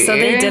nudity. So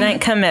they didn't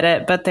commit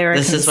it, but they were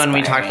This is when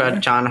we talked about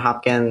John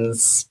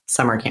Hopkins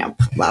summer camp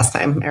last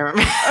time, I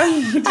remember.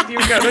 Did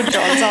you go to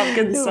Johns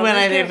Hopkins summer when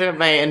I camp? did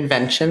my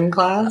invention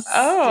class.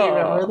 Oh. Do you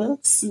remember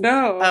this?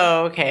 No.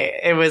 Oh, okay.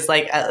 It was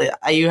like,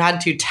 you had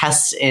to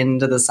test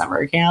into the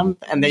summer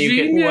camp, and then you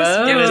could, it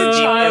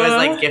was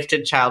like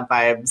gifted child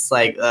vibes,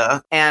 like,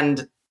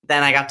 and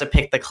then I got to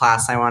pick the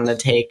class I wanted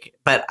to take.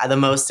 But the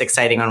most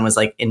exciting one was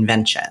like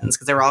inventions,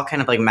 because they were all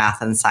kind of like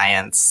math and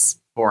science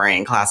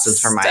boring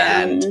classes for my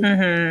end.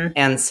 Mm-hmm.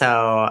 And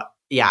so,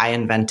 yeah, I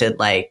invented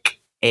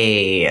like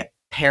a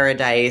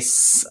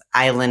paradise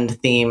island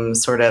theme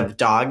sort of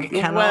dog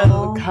kennel.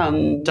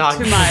 Welcome to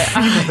my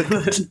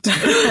island.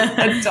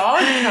 A dog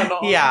kennel?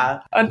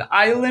 Yeah. An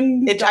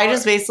island dog. I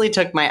just basically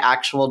took my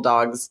actual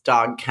dog's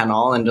dog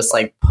kennel and just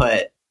like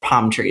put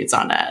palm trees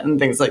on it and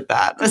things like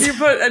that. Did you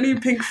put any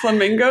pink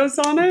flamingos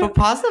on it? But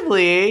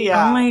possibly,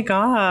 yeah. Oh my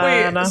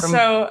God. Wait,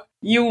 so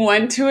you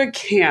went to a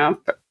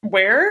camp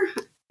Where?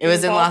 It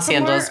was in Los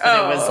Baltimore? Angeles,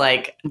 but it was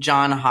like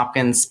John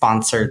Hopkins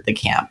sponsored the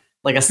camp,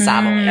 like a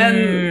satellite.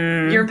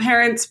 And your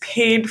parents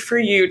paid for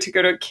you to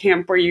go to a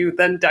camp where you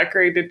then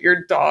decorated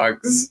your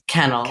dog's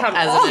Kennel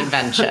as an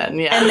invention.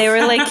 Yeah. And they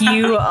were like,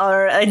 you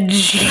are a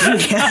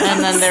genius.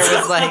 And then there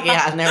was like,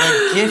 and they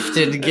were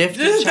gifted.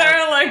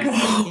 They're like,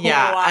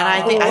 yeah. wow. And I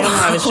don't know,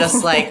 I was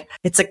just like,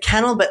 it's a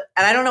kennel, and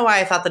I don't know why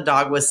I thought the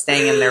dog was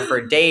staying in there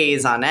for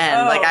days on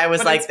end. Like I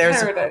was like,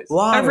 there's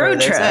water. A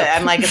road trip.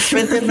 I'm like, it's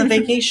within the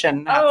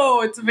vacation.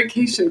 Oh, it's a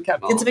vacation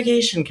kennel. It's a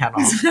vacation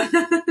kennel.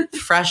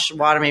 Fresh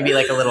water, maybe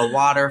like a little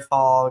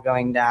waterfall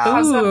going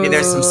down. Maybe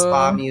there's some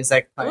spa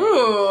music playing. Ooh.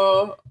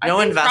 No I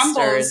think investors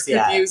Crumbles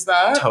could use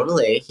that.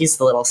 Totally. He's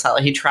the little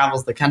seller. He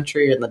travels the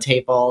country and the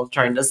table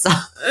trying to sell.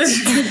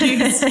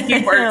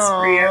 He works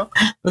for you.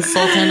 The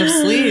Sultan of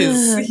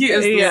Sleaze. He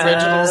is the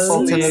original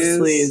Sultan of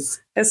Sleaze.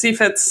 Hissy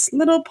Fit's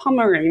little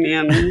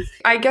Pomeranian.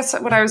 I guess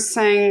what I was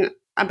saying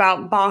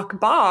about Bok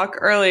Bok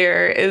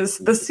earlier is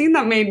the scene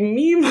that made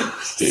me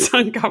most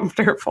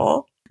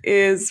uncomfortable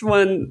is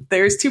when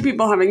there's two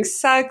people having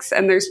sex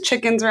and there's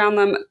chickens around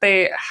them.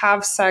 They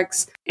have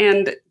sex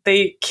and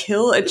they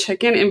kill a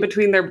chicken in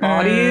between their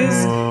bodies.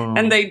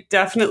 And they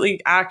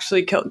definitely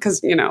actually killed,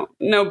 because,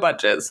 no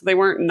budget. So they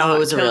weren't not it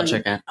was killing. a real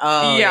chicken.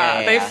 Oh,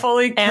 yeah. They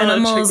fully killed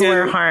Animals a chicken.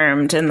 were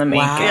harmed in the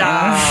making. Wow.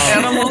 Yeah,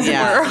 animals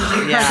were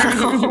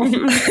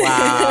harmed.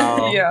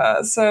 Wow.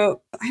 Yeah,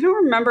 so I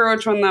don't remember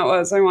which one that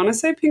was. I want to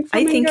say Pink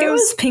Flamingos. I think it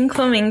was Pink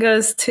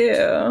Flamingos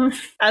too,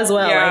 as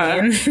well. Yeah.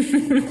 I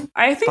mean,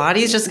 I think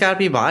Bodies just gotta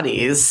be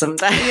bodies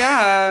sometimes.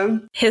 yeah.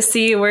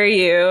 Hissy, were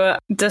you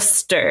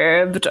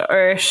disturbed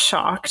or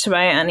shocked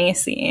by any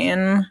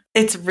scene?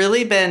 It's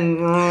really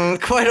been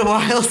quite a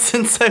while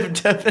since I've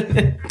done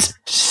it.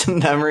 Some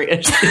memory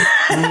issues.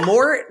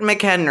 Mort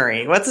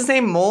McHenry. What's his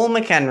name? Mole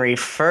McHenry.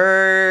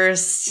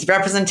 First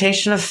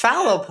representation of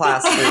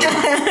phalloplasty.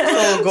 A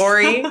little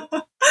gory.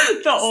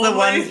 The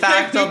one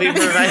fact I'll be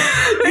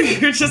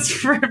providing. You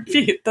just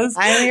repeat the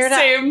I'm here to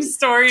same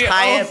story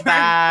tie over it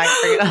back.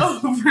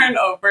 over and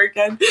over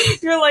again.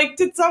 You're like,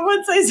 did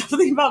someone say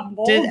something about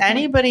mold? Did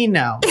anybody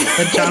know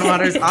that John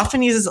Waters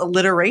often uses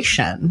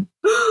alliteration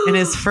in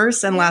his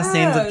first and last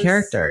names of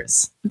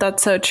characters?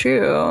 That's so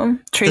true.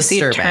 Tracy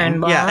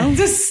Disturbing. Turnblad. Yeah.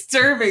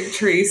 Disturbing.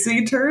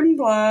 Tracy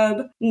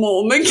Turnblad.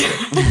 Mole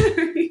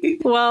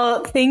McHenry.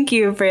 Well, thank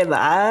you for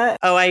that.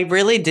 Oh, I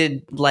really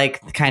did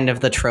like kind of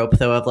the trope,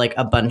 though, of like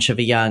a bunch of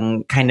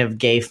young kind of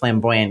gay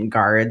flamboyant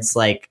guards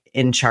like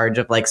in charge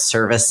of like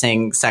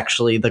servicing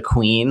sexually the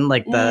queen.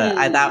 Like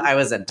I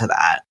was into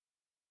that.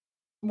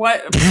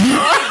 What?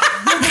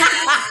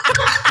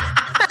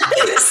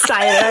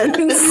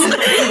 Silence.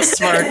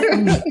 Smart.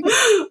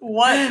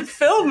 What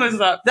film is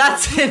that?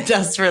 That's in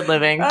Desperate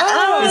Living.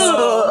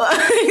 Oh,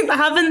 I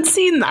haven't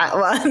seen that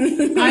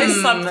one. I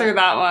slept through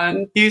that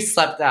one. You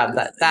slept out.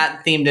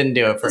 That theme didn't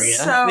do it for you.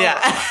 So yeah.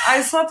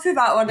 I slept through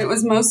that one. It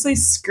was mostly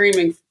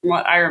screaming from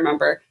what I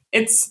remember.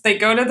 They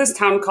go to this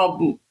town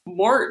called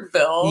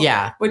Mortville.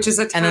 Yeah. Which is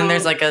a town. And then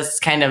there's like a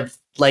kind of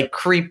like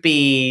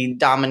creepy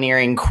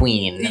domineering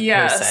queen.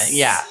 Yes. person.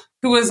 Yeah.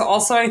 Who was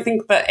also, I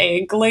think, the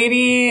egg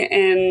lady.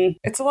 And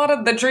it's a lot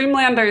of the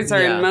Dreamlanders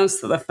are in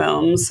most of the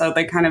films. So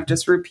they kind of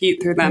just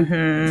repeat through them.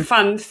 Mm-hmm.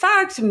 Fun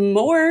fact,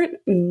 mort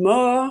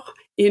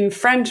in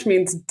French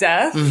means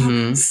death.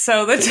 Mm-hmm.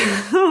 So the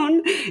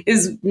town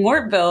is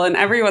Mortville, and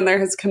everyone there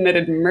has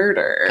committed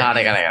murder. Got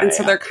it. And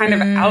so they're kind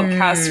of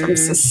outcasts from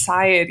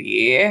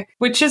society,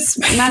 which is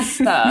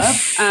messed up.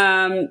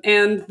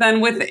 And then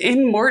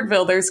within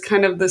Mortville, there's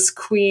kind of this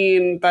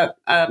queen that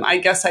I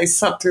guess I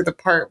slept through the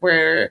part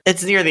where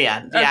It's near the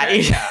end.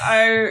 okay,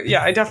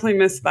 Yeah. I definitely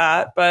missed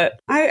that, but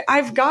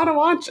I've got to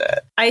watch it.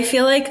 I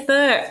feel like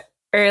the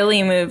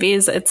early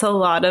movies, it's a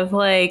lot of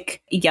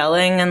like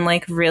yelling and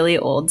like really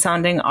old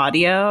sounding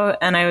audio.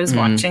 And I was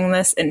watching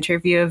this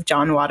interview of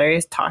John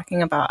Waters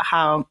talking about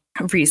how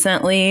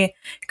recently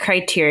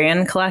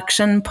Criterion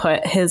Collection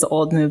put his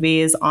old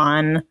movies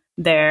on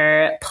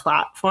their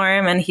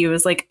platform. And he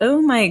was like,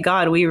 oh my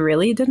God, we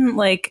really didn't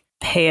like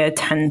pay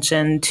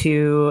attention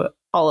to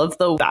all of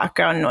the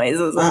background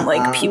noises and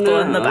like people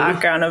in the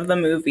background of the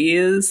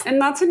movies.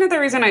 And that's another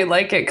reason I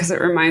like it, because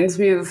it reminds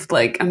me of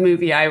like a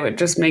movie I would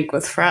just make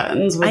with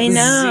friends with I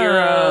know.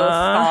 zero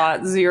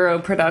thought, zero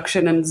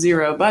production, and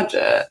zero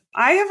budget.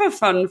 I have a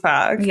fun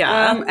fact.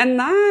 Yeah. And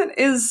that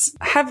is,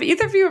 have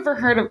either of you ever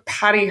heard of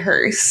Patty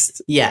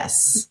Hearst?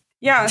 Yes.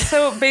 Yeah,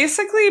 so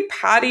basically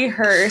Patty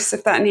Hearst,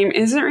 if that name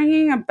isn't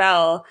ringing a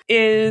bell,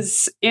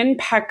 is in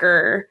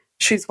Pecker.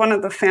 She's one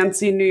of the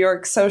fancy New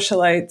York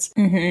socialites.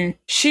 Mm-hmm.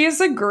 She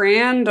is a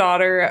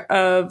granddaughter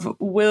of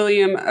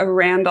William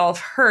Randolph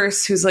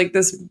Hearst, who's like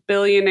this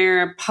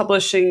billionaire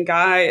publishing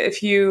guy.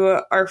 If you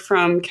are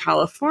from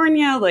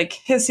California, like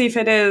Hissy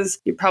Fit is,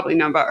 you probably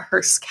know about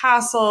Hearst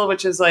Castle,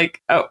 which is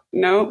like, oh,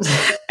 no.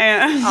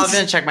 And I'm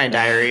going to check my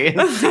diary.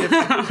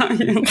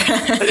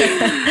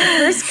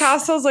 Hearst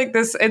Castle's like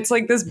this, it's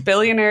like this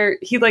billionaire.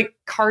 He like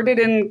carted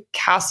in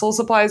castle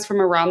supplies from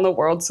around the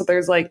world. So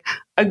there's like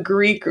a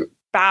Greek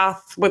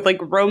bath with like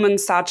Roman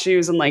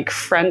statues and like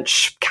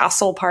French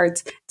castle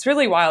parts. It's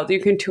really wild. You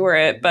can tour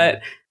it,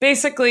 but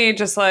basically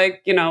just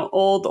like, you know,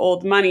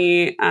 old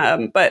money.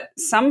 But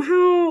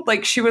somehow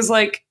like she was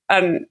like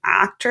an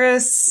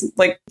actress,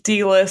 like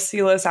D-list,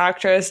 C-list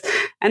actress,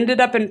 ended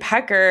up in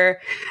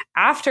Pecker.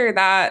 After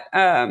that,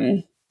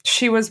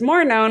 she was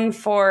more known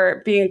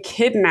for being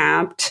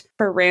kidnapped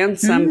for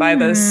ransom by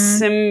the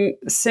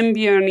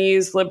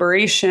Symbionese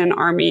Liberation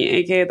Army,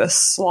 aka the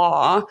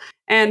SLAW.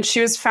 And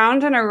she was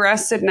found and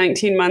arrested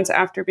 19 months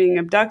after being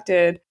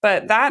abducted.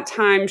 But that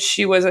time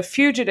she was a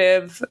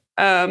fugitive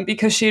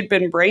because she had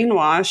been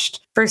brainwashed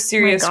for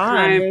serious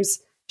crimes.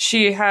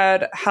 She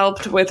had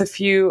helped with a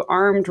few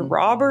armed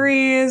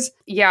robberies.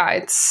 Yeah,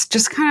 it's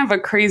just kind of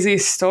a crazy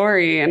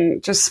story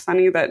and just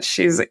funny that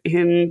she's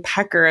in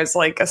Pecker as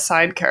like a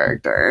side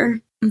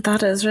character.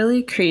 That is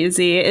really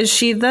crazy. Is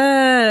she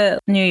the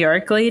New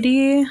York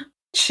lady?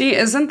 She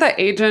isn't the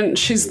agent.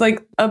 She's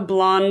like a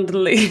blonde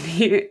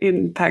lady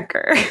in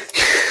Pecker.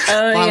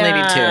 Oh, Blonde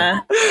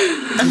yeah. Lady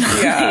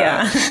too.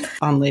 Yeah.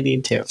 Blonde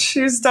Lady too.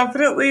 She's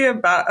definitely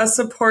about a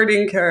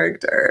supporting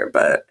character,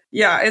 but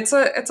yeah, it's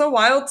a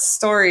wild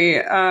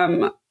story.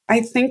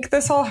 I think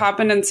this all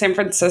happened in San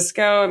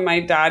Francisco, and my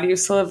dad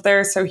used to live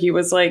there, so he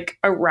was like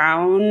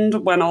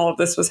around when all of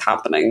this was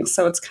happening.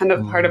 So it's kind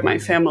of part of my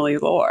family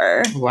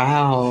lore.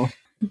 Wow.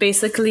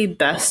 Basically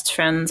best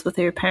friends with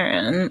your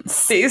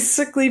parents.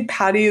 Basically,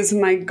 Patty is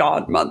my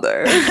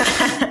godmother.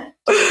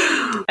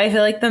 I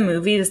feel like the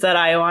movies that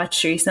I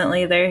watched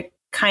recently, they're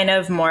kind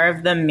of more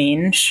of the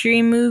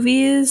mainstream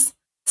movies.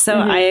 So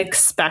I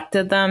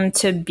expected them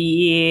to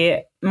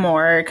be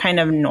more kind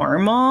of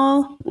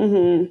normal.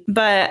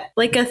 But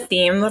like a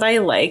theme that I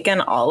like in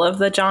all of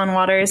the John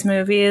Waters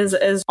movies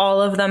is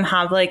all of them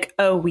have like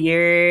a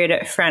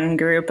weird friend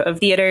group of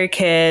theater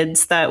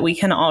kids that we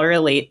can all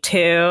relate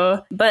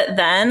to. But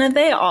then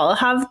they all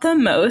have the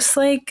most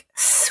like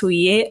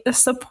sweet,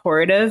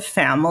 supportive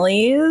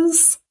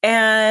families.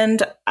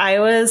 And I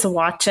was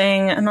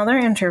watching another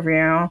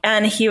interview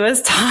and he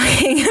was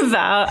talking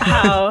about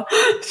how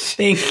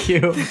Thank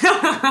you. We're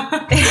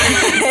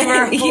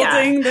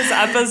holding this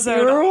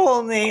episode. You're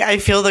holding. I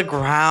feel the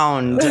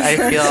ground. I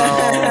feel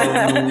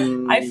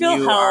I feel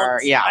you held. are-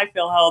 yeah. I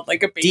feel held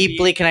like a baby.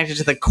 deeply connected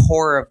to the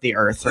core of the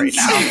earth right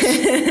now.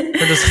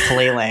 We're just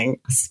flailing.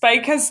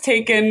 Spike has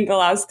taken the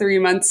last 3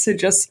 months to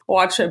just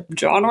watch a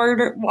John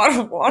Waters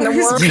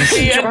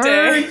movie a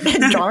day.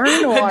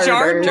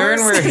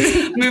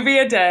 Movie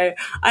a day.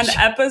 An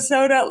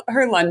episode at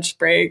her lunch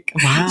break.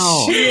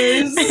 Wow. She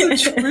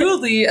is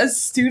truly a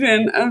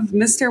student of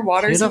Mr.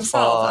 Waters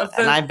Beautiful. himself. Of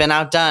And I've been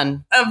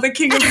outdone. the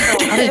King of How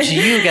Film. did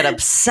you get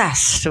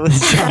obsessed with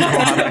John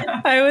Waters?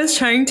 I was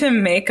trying to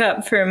make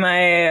up for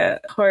my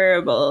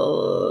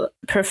horrible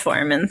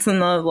performance in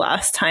the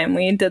last time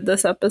we did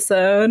this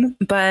episode.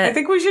 I But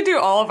think we should do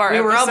all of our We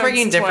were all episodes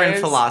bringing different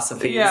twice.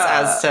 philosophies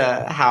Yeah. as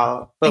to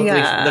how the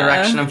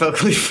direction of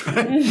vocally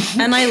front.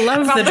 and I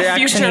love About the the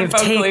direction future you've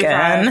vocally taken,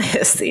 fried.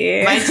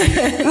 Hissy.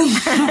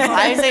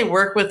 I say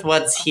work with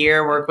what's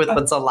here, work with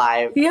what's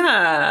alive.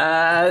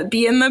 Yeah,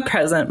 be in the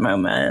present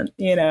moment,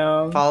 you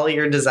know. Follow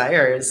your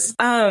desires.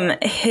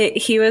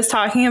 He was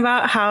talking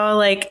about how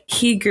like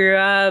he grew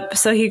up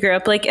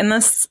like in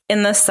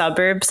the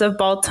suburbs of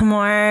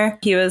Baltimore.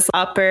 He was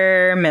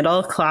upper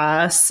middle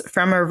class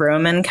from a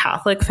Roman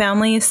Catholic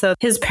family, so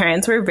his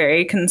parents were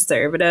very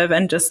conservative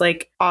and just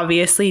like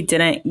obviously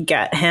didn't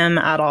get him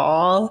at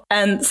all.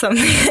 And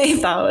something I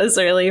thought was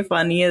really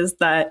funny is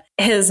that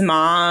his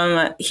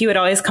mom, he would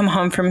always come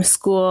home from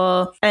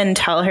school and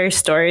tell her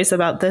stories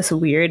about this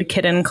weird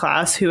kid in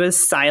class who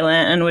was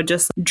silent and would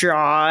just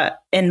draw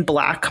in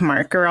black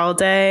marker all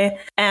day.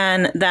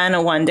 And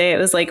then one day it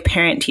was like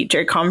parent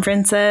teacher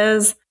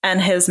conferences, and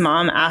his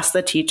mom asked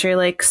the teacher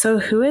like, so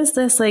who is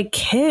this like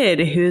kid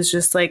who's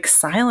just like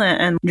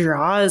silent and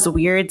draws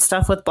weird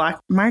stuff with black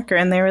marker?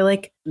 And they were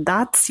like,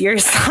 that's your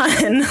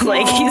son.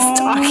 Like he's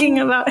talking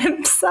about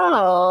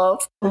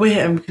himself.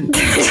 Wait, I'm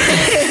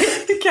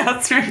confused.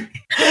 Catherine.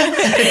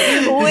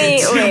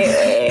 Wait.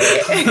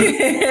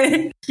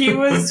 He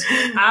was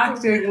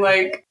acting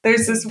like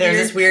there's this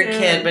weird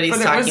kid, but he's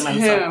it talking was about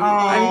himself. him. Oh,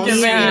 I'm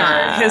giving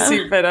yeah. her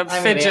Hissy bit of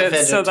I'm giving a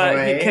fidget so fidget that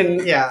toy. he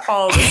can Yeah.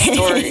 follow the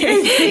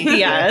story.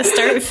 Yeah,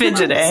 start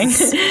fidgeting.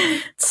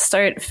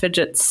 Start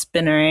fidget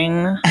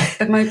spinning.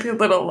 It might be a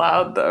little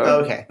loud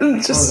though. Okay.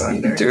 Just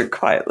Hold on. do it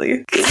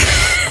quietly.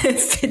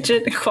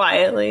 Fidget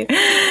quietly.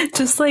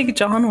 Just like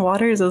John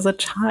Waters as a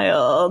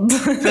child.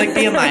 Like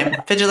be a mime.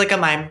 Fidget like a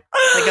mime.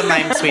 Like a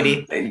mime,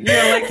 sweetie.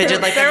 You're like,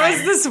 Fidget like a there was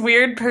mime. this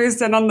weird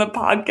person on the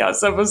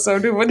podcast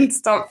episode who wouldn't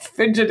stop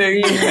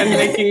fidgeting and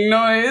making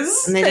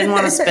noise. And they didn't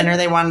want a spinner,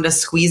 they wanted a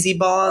squeezy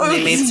ball, and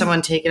they made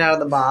someone take it out of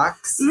the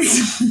box.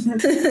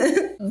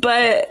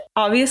 But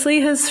obviously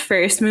his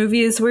first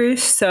movies were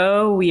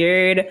so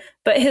weird,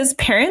 but his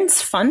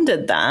parents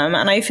funded them.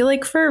 And I feel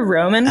like for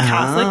Roman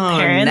Catholic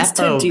parents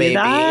Nepo to do baby.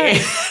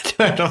 that.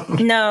 I don't know.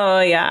 No,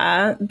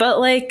 yeah. But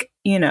like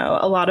you know,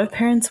 a lot of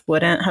parents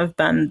wouldn't have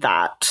been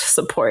that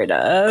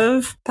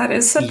supportive. That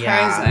is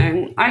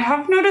surprising. Yeah. I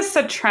have noticed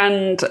a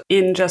trend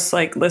in just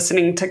like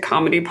listening to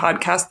comedy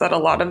podcasts that a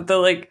lot of the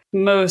like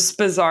most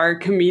bizarre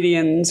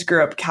comedians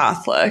grew up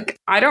Catholic.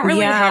 I don't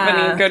really have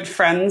any good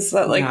friends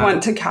that like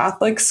went to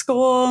Catholic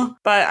school,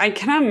 but I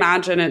can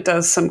imagine it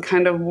does some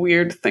kind of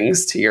weird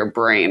things to your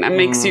brain and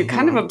makes you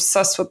kind of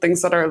obsessed with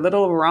things that are a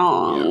little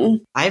wrong.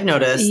 I've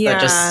noticed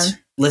that just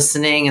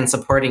listening and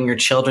supporting your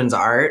children's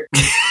art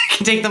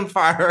can take them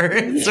far.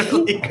 It's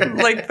really good.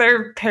 Like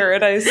their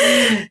paradise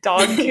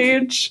dog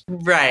cage.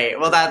 Right.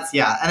 Well, that's,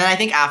 And then I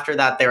think after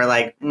that, they were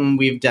like,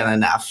 we've done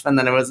enough. And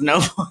then it was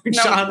no more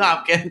John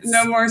Hopkins.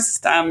 No more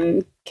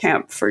STEM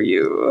camp for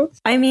you.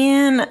 I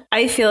mean,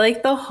 I feel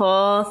like the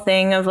whole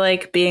thing of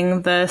like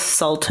being the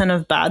sultan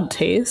of bad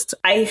taste,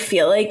 I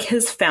feel like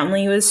his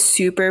family was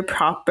super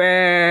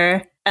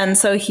proper. And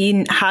so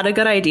he had a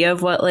good idea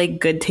of what like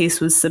good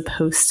taste was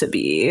supposed to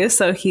be.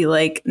 So he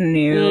like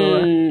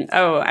knew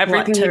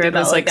everything he did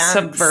was like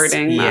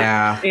subverting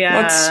that.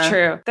 Yeah. That's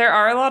true. There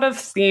are a lot of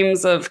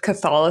themes of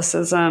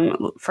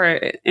Catholicism.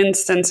 For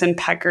instance, in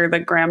Pecker, the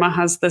grandma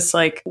has this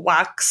like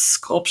wax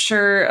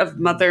sculpture of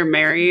Mother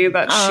Mary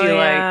that she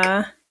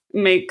like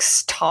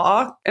makes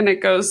talk, and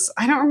it goes,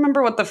 I don't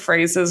remember what the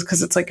phrase is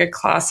because it's like a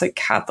classic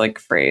Catholic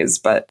phrase,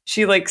 but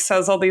she like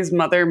says all these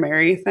Mother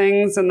Mary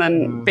things, and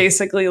then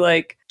basically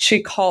like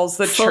she calls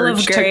the full church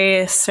of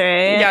grace,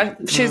 right? Yeah,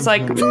 she's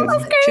like full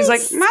of grace. She's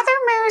like, Mother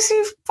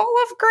Mercy, full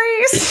of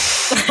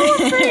grace. Full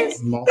of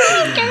grace. Full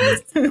of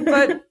grace.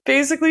 But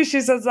basically she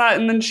says that,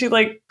 and then she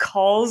like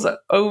calls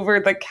over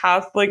the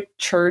Catholic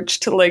Church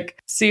to like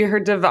see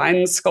her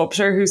divine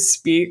sculpture who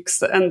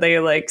speaks, and they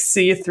like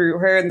see through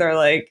her and they're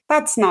like,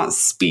 that's not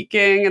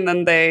speaking, and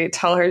then they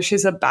tell her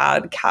she's a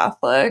bad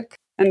Catholic,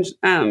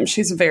 and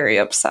she's very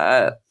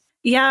upset.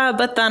 Yeah,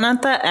 but then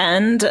at the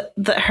end,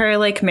 her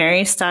like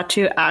Mary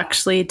statue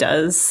actually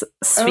does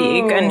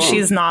speak, and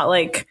she's not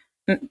like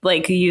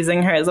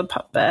using her as a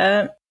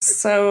puppet.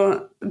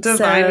 So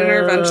divine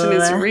intervention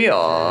is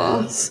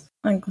real.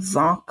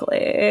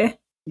 Exactly.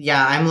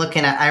 Yeah, I'm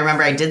looking at, I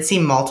remember I did see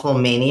Multiple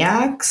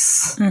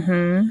Maniacs,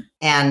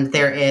 and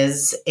there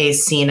is a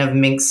scene of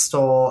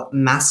Minkstole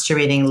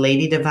masturbating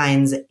Lady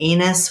Divine's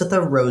anus with a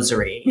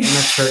rosary in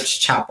the church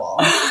chapel.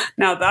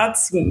 Now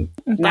that's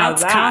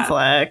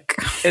Catholic.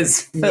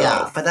 Is filth.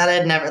 Yeah, but that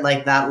had never,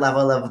 like, that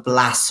level of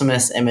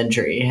blasphemous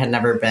imagery had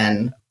never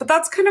been. But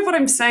that's kind of what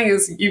I'm saying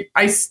is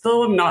I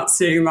still am not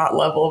seeing that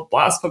level of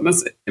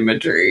blasphemous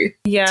imagery.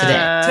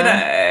 Yeah.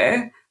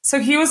 Today. So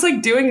he was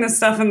like doing this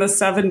stuff in the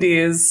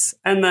 70s,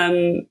 and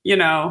then, you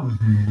know,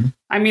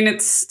 I mean,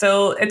 it's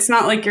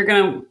not like you're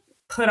going to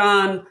put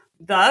on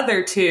the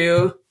other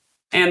two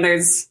and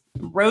there's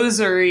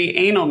rosary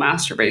anal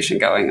masturbation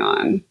going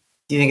on.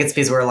 Do you think it's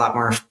because we're a lot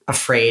more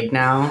afraid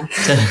now?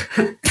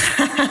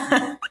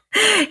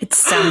 It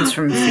stems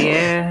from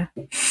fear.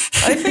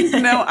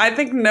 I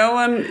think no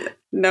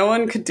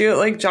one could do it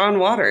like John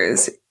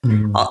Waters.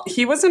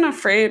 He wasn't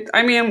afraid.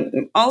 I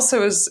mean,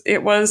 also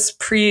it was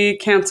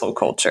pre-cancel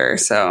culture,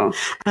 so.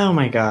 Oh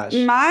my gosh.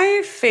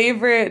 My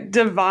favorite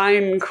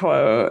Divine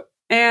quote,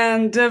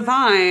 and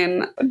Divine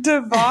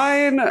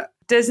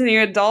Disney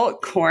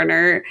Adult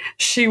Corner,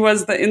 she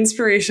was the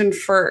inspiration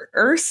for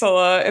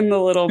Ursula in The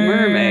Little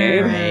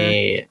Mermaid.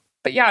 Right.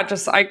 But yeah,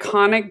 just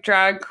iconic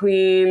drag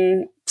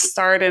queen,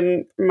 starred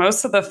in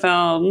most of the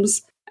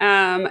films.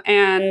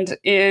 And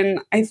in,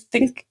 I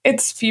think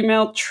it's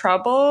Female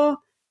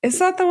Trouble. Is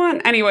that the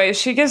one? Anyway,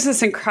 she gives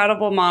this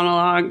incredible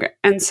monologue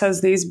and says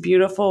these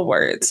beautiful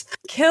words.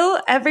 Kill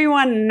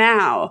everyone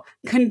now.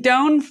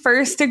 Condone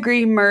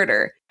first-degree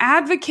murder.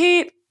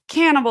 Advocate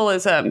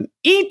cannibalism.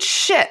 Eat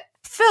shit.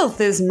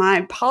 Filth is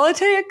my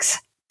politics.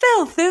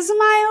 Filth is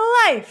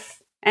my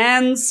life.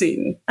 And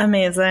scene.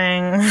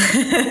 Amazing.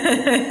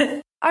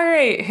 All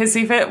right,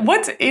 Hissy Fit,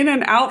 what's in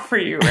and out for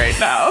you right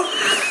now?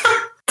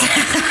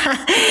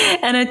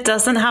 And it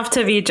doesn't have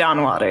to be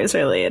John Waters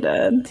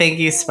related. Thank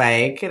you,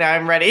 Spike. And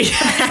I'm ready.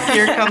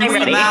 Here comes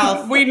the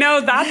mouth. We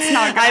know that's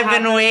not going to happen.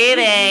 I've been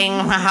waiting.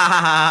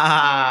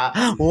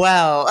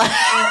 Well.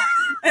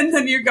 And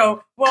then you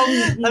go, well.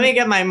 Let me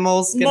get my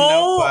moleskin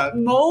notebook.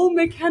 Mole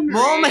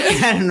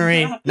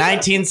McHenry.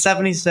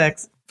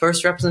 1976.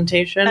 First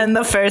representation. And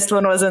the first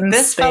one was in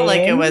This Spain. felt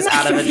like it was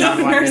out of a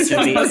John Waters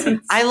movie.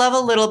 I love a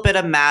little bit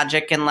of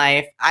magic in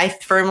life. I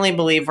firmly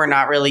believe we're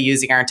not really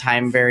using our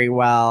time very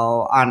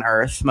well on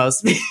Earth,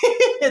 mostly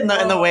in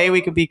the way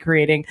we could be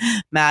creating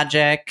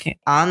magic.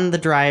 On the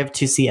drive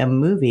to see a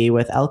movie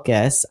with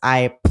Elkis,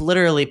 I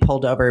literally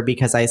pulled over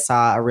because I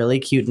saw a really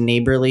cute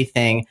neighborly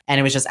thing, and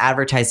it was just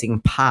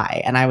advertising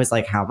pie. And I was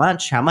like, how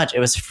much? How much?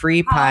 It was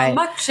free pie. How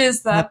much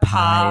is that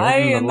pie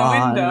in the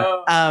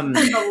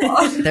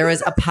window? There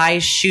was a pie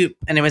chute,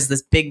 and it was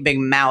this big, big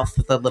mouth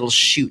with a little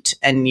chute,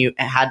 and you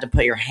had to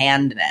put your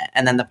hand in it,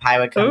 and then the pie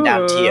would come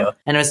down to you.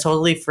 And it was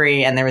totally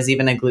free, and there was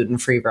even a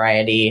gluten-free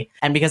variety.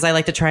 And because I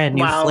like to try a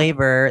new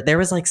flavor, there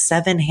was like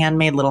 7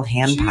 handmade little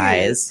hand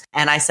pies.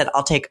 And I said,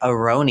 I'll take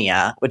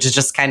Aronia, which is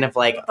just kind of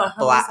like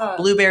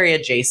blueberry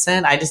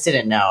adjacent. I just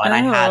didn't know, and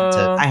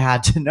I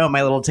had to know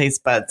my little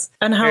taste buds.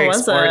 And how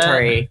was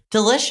it?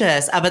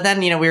 Delicious. But then,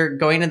 we were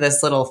going to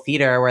this little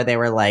theater where they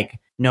were like,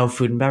 no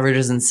food and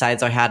beverages inside.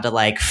 So I had to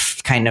like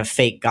kind of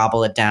fake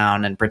gobble it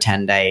down and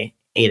pretend I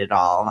ate it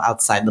all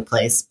outside the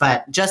place.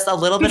 But just a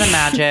little bit of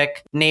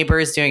magic.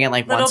 Neighbors doing it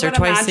like once or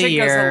twice a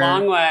year. Goes a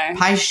long way.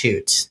 Pie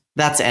shoot.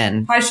 That's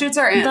in. Pie shoots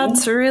are in.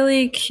 That's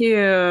really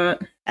cute.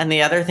 And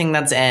the other thing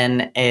that's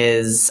in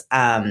is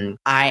I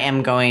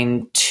am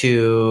going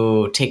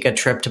to take a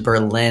trip to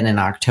Berlin in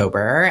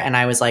October. And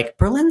I was like,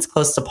 Berlin's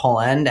close to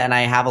Poland, and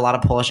I have a lot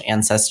of Polish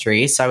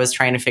ancestry. So I was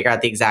trying to figure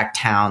out the exact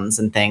towns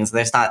and things.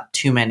 There's not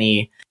too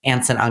many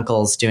aunts and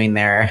uncles doing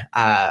their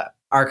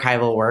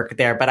archival work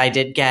there. But I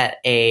did get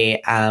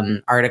a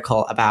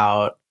article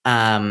about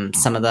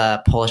some of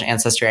the Polish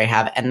ancestry I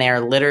have. And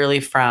they're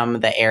literally from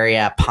the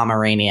area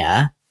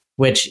Pomerania,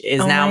 which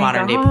is now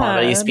modern day Poland,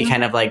 but it used to be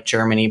kind of like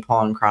Germany,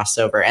 Poland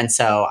crossover. And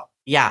so,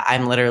 yeah,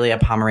 I'm literally a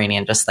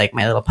Pomeranian, just like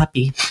my little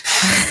puppy.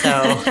 So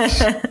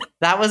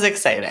that was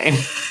exciting.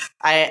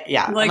 Like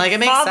it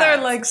makes father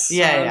sense. Like son.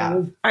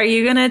 Yeah. Are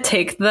you going to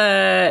take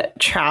the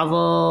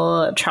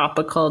travel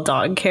tropical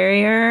dog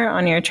carrier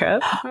on your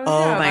trip?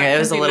 Oh my God. It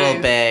was a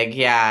little big.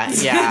 Yeah.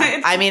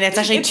 I mean, it's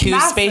actually too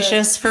massive.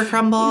 Spacious for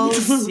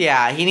Crumbles.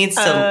 Yeah. He needs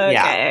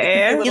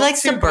to, He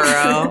likes to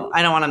burrow.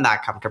 I don't want him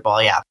that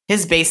comfortable. Yeah.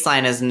 His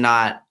baseline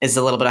is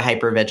a little bit of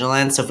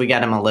hypervigilance. So if we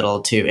get him a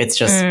little too, it's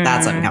just,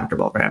 that's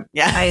uncomfortable for him.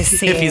 Yeah. I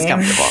see. If he's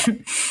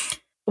comfortable.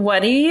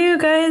 What do you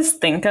guys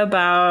think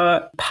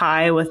about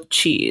pie with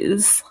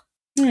cheese?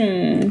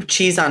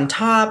 Cheese on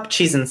top,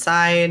 cheese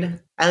inside.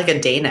 I like a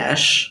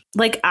Danish.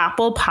 Like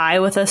apple pie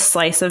with a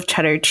slice of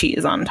cheddar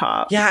cheese on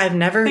top. Yeah, I've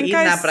never eaten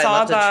that, but I'd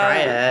love to try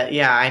it.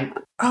 Yeah.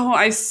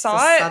 I saw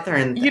it.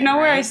 Southern thing, you know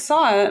where I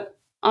saw it?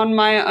 On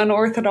My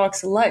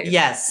Unorthodox Life.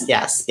 Yes.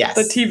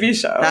 The TV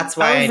show. That's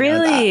why I really?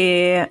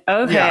 know that.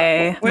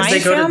 Okay. Yeah. My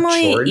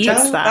family eats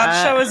that.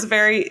 That show is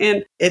very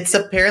in. It's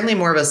apparently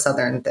more of a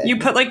Southern thing. You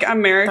put like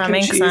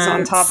American cheese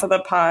on top of the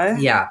pie.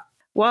 Yeah.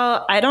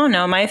 Well, I don't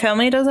know. My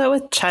family does it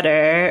with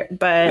cheddar,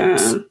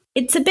 but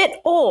it's a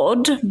bit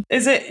odd.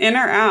 Is it in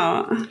or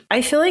out?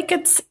 I feel like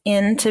it's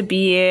in to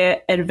be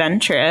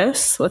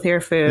adventurous with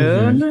your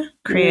food,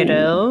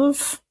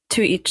 creative.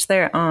 To each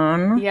their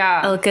own.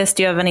 Yeah. Elkis,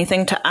 do you have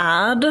anything to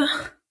add?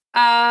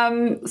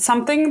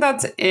 Something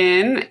that's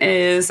in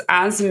is,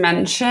 as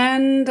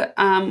mentioned,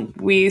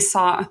 we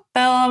saw a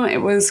film.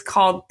 It was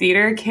called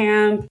Theater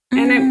Camp,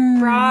 and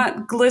it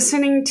brought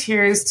glistening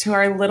tears to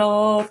our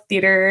little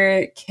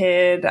theater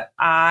kid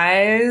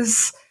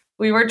eyes.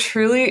 We were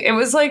it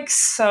was like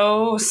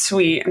so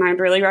sweet, and I'd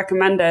really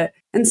recommend it.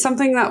 And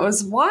something that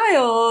was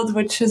wild,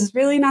 which is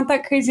really not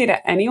that crazy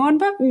to anyone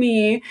but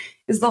me,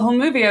 is the whole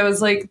movie. I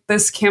was like,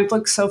 this camp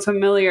looks so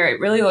familiar.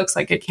 It really looks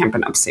like a camp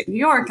in upstate New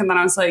York. And then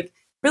I was like,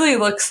 really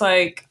looks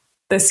like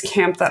this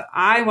camp that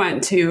I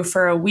went to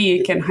for a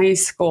week in high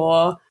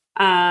school,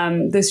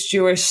 this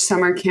Jewish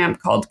summer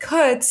camp called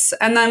Kutz.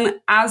 And then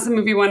as the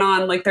movie went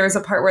on, like there was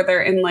a part where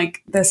they're in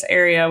like this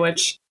area,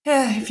 which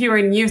if you were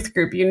in youth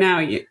group,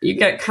 you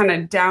get kind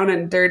of down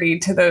and dirty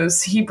to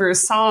those Hebrew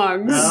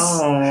songs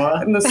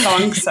in the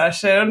song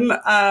session.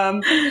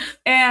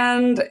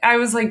 And I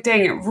was like,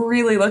 dang, it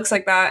really looks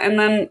like that. And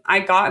then I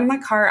got in the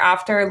car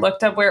after,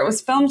 looked up where it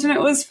was filmed, and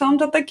it was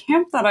filmed at the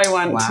camp that I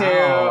went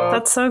to.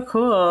 That's so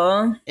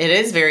cool. It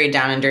is very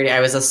down and dirty. I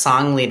was a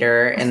song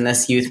leader in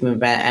this youth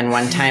movement, and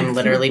one time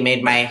literally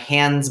made my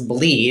hands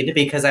bleed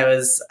because I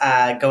was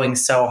going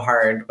so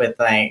hard with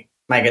my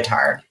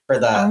guitar for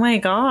the oh my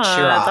god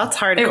Shirah. That's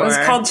hardcore. It was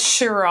called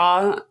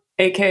Shirah,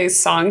 aka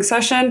Song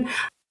Session.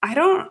 I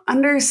don't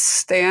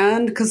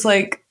understand because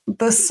like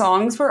the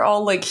songs were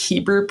all like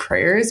Hebrew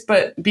prayers,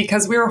 but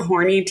because we were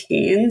horny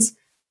teens,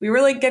 we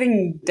were like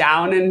getting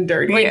down and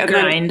dirty, like and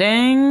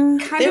grinding,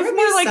 kind of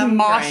more like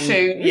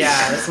moshing.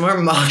 Yeah, it's more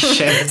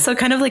moshing. So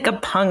kind of like a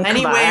punk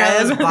anyway,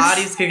 vibe. those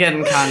bodies could get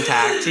in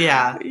contact.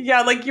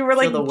 Yeah, like you were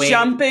like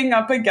jumping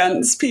up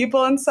against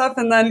people and stuff,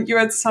 and then you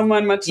had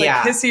someone much like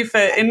Hissy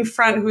Fit in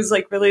front who's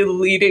like really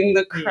leading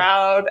the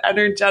crowd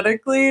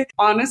energetically.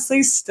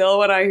 Honestly, still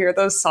when I hear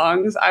those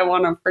songs, I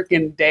want to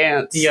freaking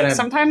dance.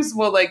 Sometimes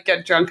we'll like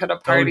get drunk at a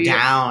party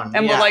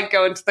and we'll like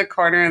go into the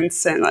corner and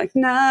sing like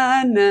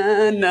na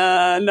na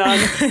na.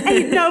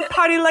 Ain't no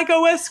party like a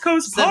West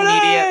Coast party.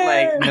 Immediate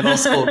like middle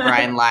school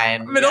grind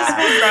line.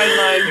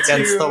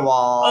 Against the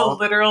wall. A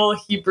literal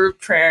Hebrew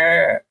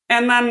prayer.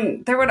 And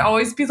then there would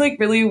always be like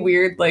really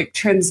weird like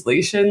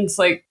translations.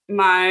 Like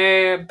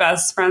my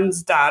best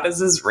friend's dad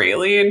is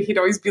Israeli, and he'd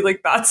always be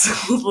like,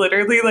 that's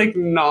literally like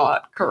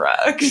not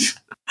correct.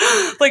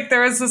 Like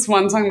there was this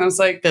one song that was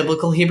like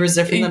biblical Hebrew is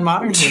different than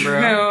modern Hebrew.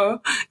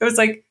 No, it was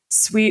like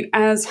sweet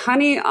as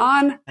honey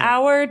on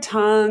our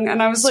tongue.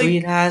 And I was like,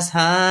 sweet as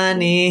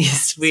honey,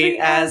 sweet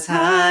as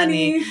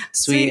honey,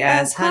 sweet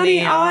as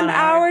honey on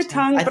our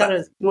tongue. I thought it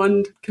was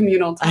one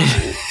communal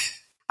tongue.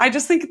 I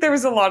just think there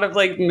was a lot of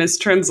like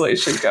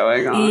mistranslation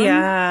going on.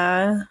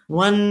 Yeah.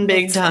 One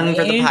big tongue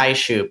for the pie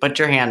shoot. Put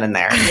your hand in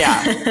there.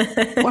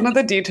 Yeah. One of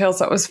the details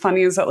that was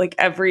funny is that like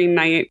every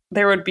night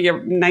there would be a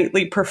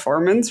nightly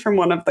performance from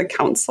one of the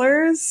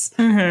counselors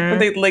where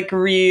they'd like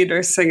read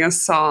or sing a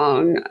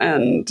song.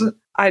 And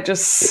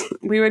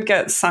we would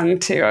get sung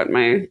to at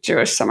my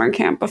Jewish summer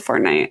camp before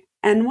night.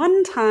 And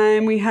one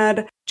time we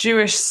had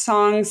Jewish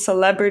song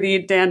celebrity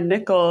Dan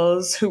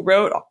Nichols, who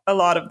wrote a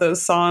lot of those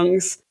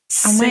songs,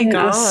 sing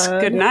us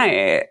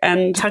goodnight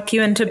and tuck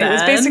you into bed. It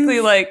was basically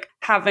like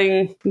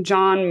having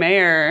John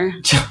Mayer.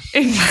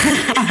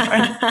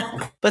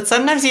 But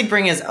sometimes he'd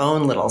bring his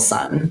own little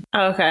son.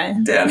 Okay.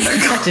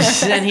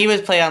 And he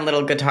would play on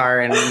little guitar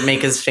and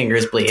make his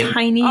fingers bleed.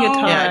 Tiny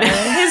guitar.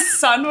 Yeah. His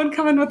son would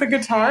come in with a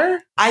guitar?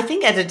 I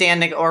think Ed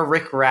Danik or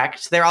Rick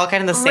Recht, they're all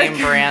kind of the same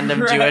brand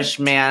of Jewish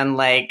man.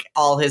 Like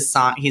all his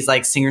song, he's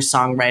like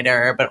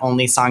singer-songwriter, but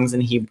only songs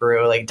in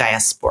Hebrew, like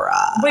diaspora.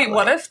 Wait,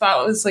 what if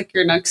that was like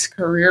your next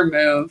career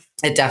move?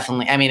 It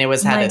definitely, I mean, it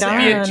was headed to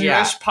be a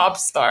Jewish pop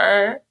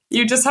star.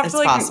 You just have to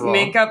like possible.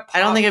 make up. I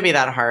don't think it'd be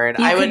that hard.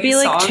 I would be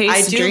like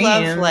Chase I do Dreams.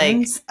 love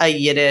like a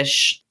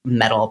Yiddish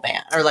metal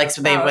band, or like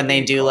so when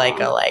they do like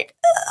a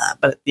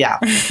but yeah,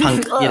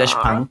 punk Yiddish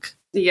punk.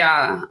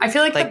 Yeah, I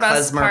feel like the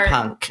best klezmer part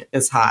punk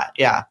is hot.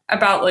 Yeah,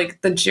 about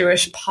like the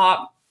Jewish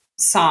pop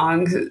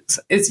songs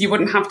is you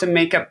wouldn't have to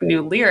make up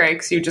new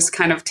lyrics. You just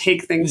kind of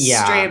take things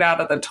straight out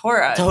of the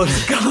Torah. Totally.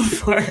 Go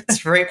for it.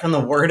 Straight from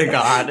the Word of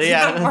God.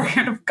 Yeah, the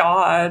Word of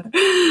God,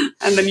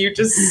 and then you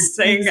just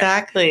sing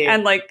exactly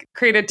and like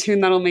create a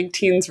tune that'll make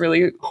teens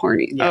really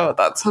horny. Yeah. Oh,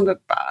 that sounded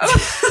bad.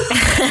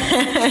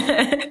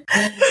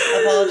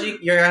 Apology.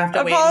 You're gonna have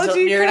to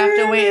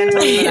wait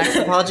until the next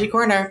apology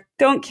corner.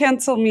 Don't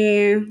cancel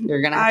me.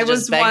 You're gonna have to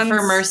just beg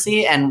for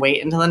mercy and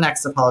wait until the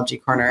next apology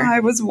corner. I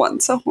was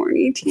once a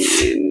horny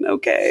teen.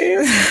 Okay.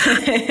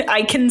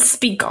 I can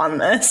speak on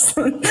this.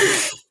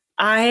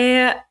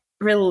 I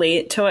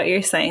relate to what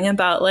you're saying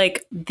about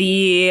like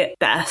the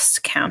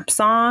best camp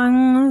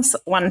songs.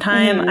 One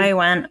time I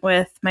went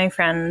with my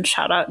friend,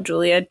 shout out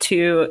Julia,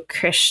 to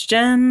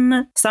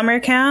Christian summer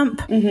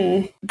camp.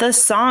 The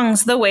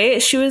songs, the way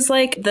she was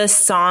like, the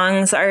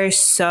songs are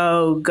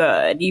so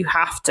good. You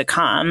have to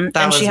come.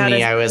 That was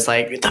me. I was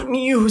like, the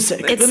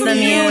music. It's the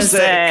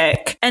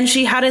music. And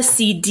she had a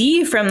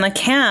CD from the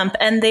camp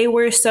and they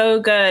were so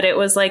good. It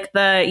was like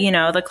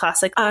the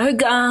classic, our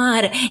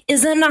God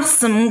is an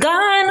awesome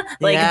God.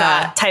 Like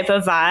that type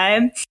of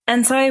vibe.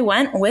 And so I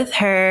went with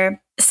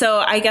her. So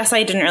I guess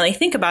I didn't really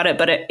think about it,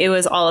 but it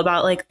was all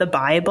about like the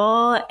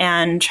Bible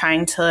and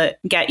trying to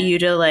get you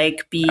to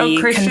like be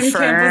confirmed.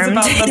 Camp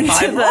was about the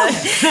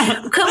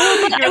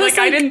Bible. You're like,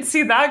 I didn't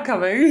see that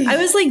coming. I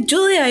was like,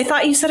 Julia, I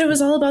thought you said it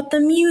was all about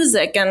the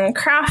music and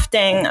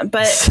crafting,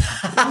 but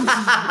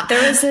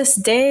there was this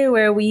day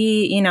where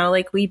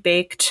we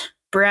baked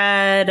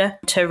bread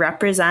to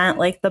represent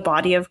like the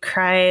body of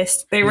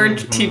Christ. They were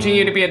teaching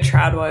you to be a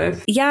trad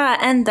wife. Yeah,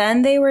 and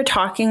then they were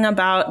talking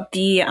about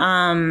the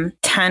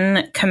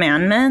 10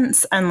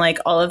 commandments and like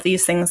all of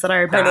these things that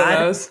are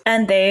bad.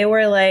 And they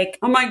were like,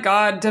 oh my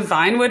God,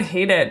 Divine would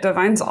hate it.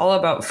 Divine's all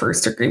about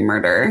first degree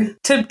murder.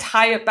 To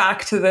tie it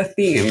back to the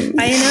theme.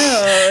 I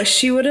know.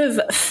 She would have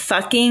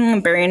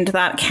fucking burned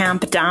that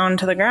camp down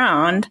to the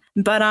ground.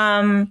 But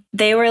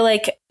they were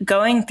like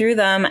going through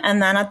them,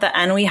 and then at the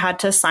end we had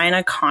to sign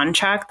a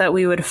contract that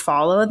we would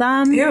follow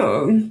them.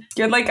 Ew.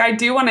 You're like, I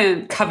do want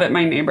to covet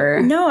my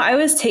neighbor. No, I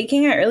was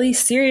taking it really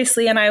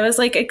seriously, and I was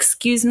like,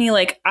 excuse me,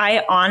 like,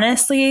 I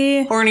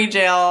honestly... Horny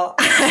jail.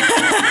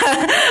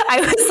 I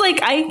was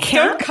like, I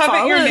can't Don't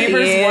covet your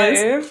neighbor's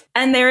wife.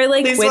 And they were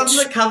like, These ones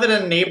that covet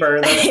a neighbor.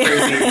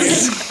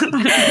 That's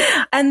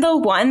crazy. And the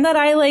one that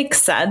I like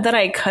said that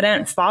I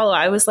couldn't follow,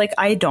 I was like,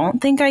 I don't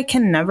think I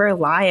can never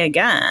lie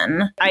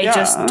again. I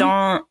just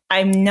don't.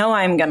 I know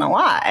I'm gonna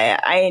lie.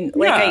 I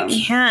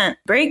can't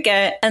break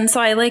it. And so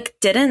I like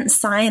didn't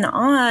sign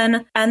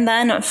on. And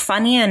then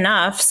funny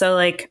enough, so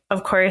like,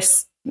 of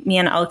course, me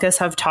and Elkis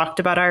have talked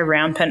about our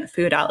rampant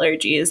food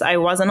allergies. I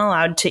wasn't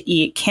allowed to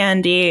eat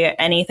candy,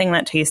 anything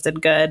that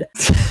tasted good.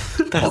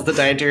 That was the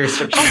dietary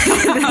restriction.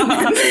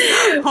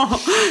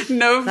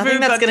 No Nothing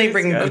food that's going to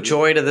bring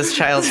joy to this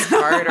child's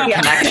heart or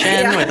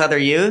connection with other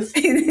youth.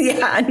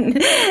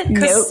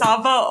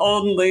 Cassava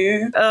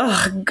only.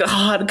 Oh,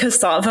 God.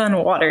 Cassava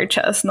and water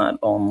chestnut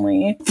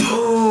only.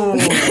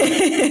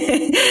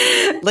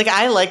 Like,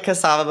 I like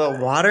cassava, but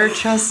water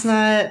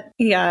chestnut?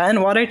 Yeah,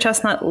 and water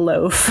chestnut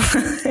loaf.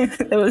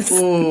 It was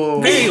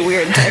very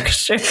weird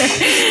texture. Dense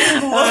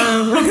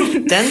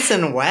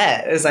and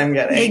wet, as I'm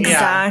getting.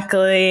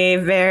 Exactly.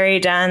 Yeah. Very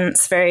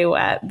dense, very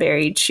wet,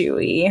 very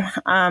chewy,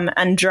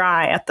 and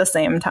dry at the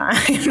same time.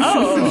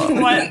 Oh,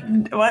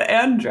 what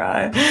and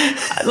dry?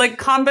 Like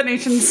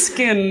combination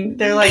skin.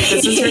 They're like,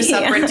 this is her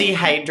separate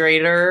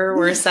dehydrator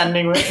we're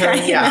sending with her.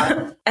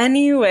 Yeah.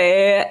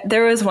 Anyway,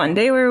 there was one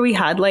day where we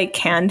had like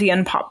candy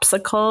and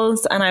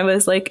popsicles, and I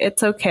was like,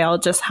 it's okay, I'll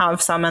just have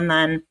some and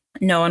then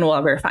no one will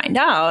ever find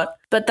out.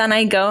 But then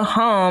I go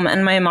home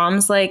and my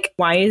mom's like,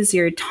 why is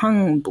your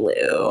tongue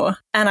blue?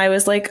 And I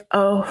was like,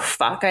 oh,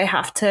 fuck, I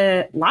have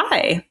to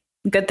lie.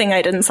 Good thing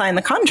I didn't sign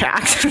the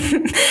contract.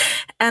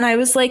 And I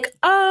was like,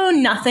 oh,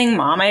 nothing,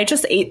 Mom. I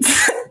just ate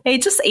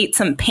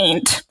some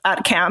paint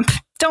at camp.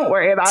 Don't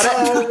worry about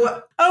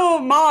it. Oh,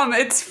 Mom,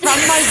 it's from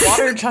my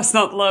water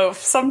chestnut loaf.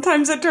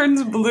 Sometimes it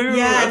turns blue.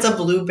 Yeah, it's a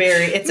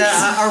blueberry. It's a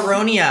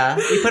aronia.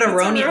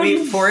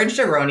 We foraged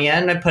aronia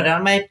and I put it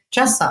on my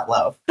chestnut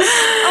loaf.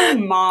 Oh,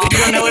 Mom. You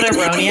don't know what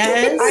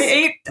aronia is?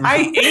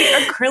 I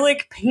ate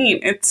acrylic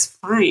paint. It's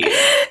fine.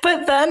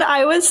 But then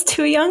I was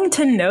too young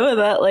to know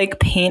that like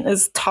paint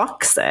is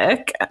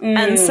toxic.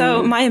 And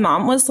so my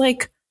mom was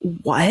like,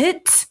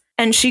 what?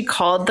 And she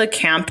called the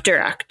camp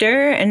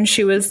director and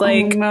she was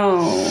like,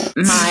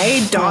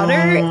 my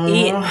daughter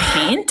ate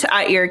paint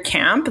at your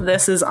camp.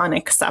 This is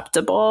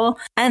unacceptable.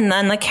 And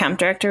then the camp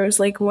director was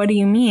like, what do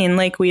you mean?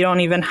 Like, we don't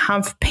even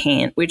have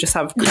paint. We just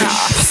have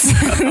crafts.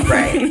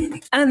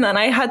 Right. And then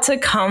I had to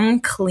come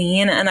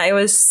clean and I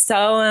was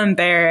so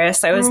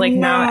embarrassed. I was like,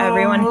 now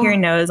everyone here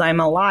knows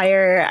I'm a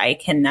liar. I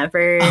can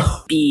never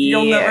be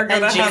You'll never go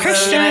to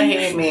Christian.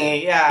 Hate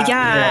me.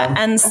 Yeah.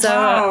 And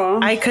so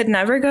I could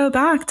never go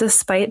back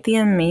despite the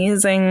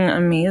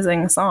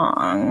amazing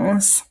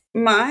songs.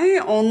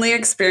 My only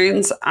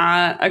experience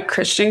at a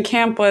Christian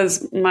camp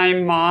was my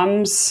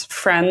mom's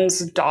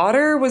friend's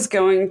daughter was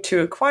going to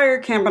a choir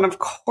camp. And of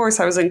course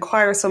I was in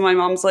choir. So my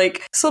mom's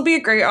like, this will be a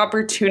great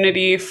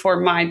opportunity for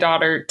my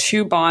daughter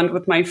to bond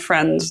with my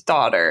friend's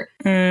daughter.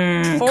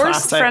 Forced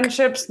classic.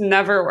 Friendships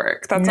never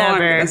work. That's all I'm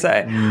going to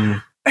say.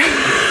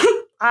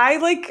 I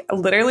like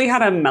literally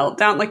had a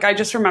meltdown. Like I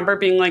just remember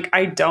being like,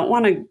 I don't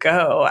want to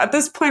go. At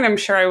this point, I'm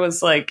sure I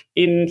was like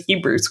in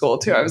Hebrew school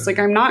too. I was like,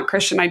 I'm not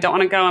Christian. I don't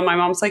want to go. And my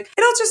mom's like,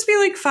 it'll just be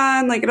like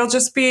fun. Like it'll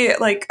just be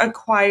like a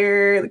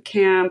choir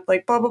camp,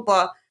 like blah, blah,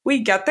 blah. We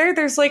get there.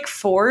 There's like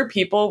 4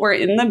 people. We're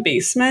in the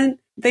basement.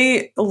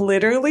 They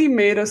literally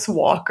made us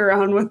walk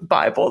around with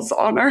Bibles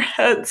on our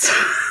heads.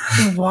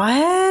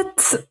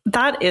 What?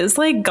 That is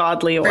like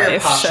godly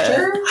wife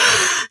shit.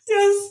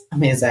 Yes.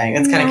 Amazing.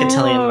 It's kind of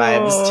cotillion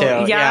vibes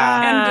too.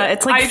 Yeah. And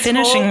it's like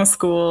finishing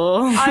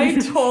school. I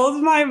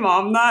told my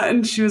mom that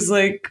and she was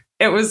like,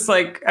 it was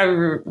like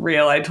a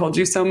real I told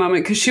you so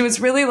moment. Cause she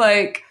was really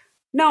like,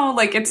 no,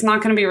 like it's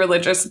not going to be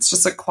religious. It's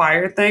just a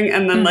choir thing.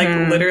 And then like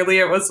literally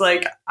it was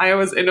like, I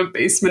was in a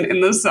basement in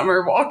the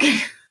summer walking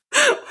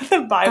with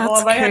a Bible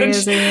on my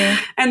head.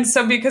 And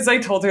so because I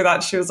told her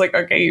that, she was like,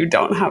 okay, you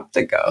don't have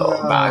to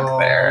go back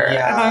there.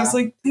 Yeah. And I was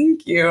like,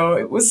 thank you.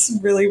 It was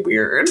really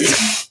weird.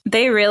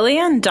 They really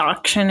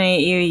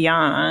indoctrinate you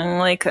young.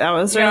 Like that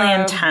was really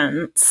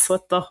intense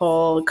with the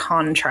whole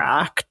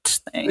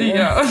contract thing.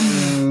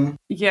 Yeah.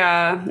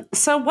 Yeah.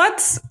 So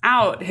what's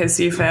out,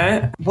 Hissy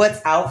Fit? What's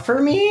out for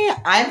me?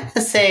 I'm going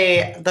to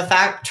say the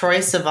fact Troye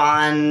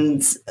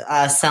Sivan's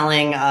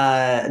selling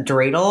a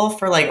dreidel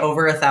for like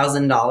over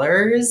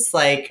 $1,000.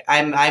 Like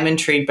I'm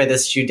intrigued by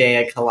this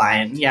Judaica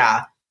line.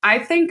 Yeah. I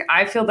think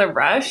I Feel the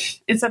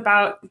Rush. It's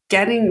about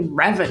getting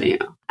revenue.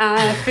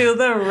 I feel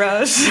the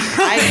rush.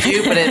 I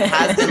do, but it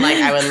has been like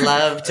I would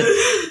love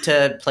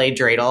to play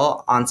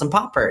dreidel on some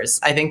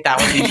poppers. I think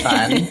that would be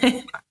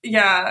fun.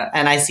 Yeah.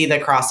 And I see the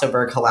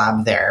crossover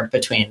collab there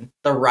between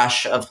the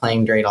rush of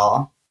playing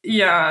dreidel.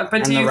 Yeah,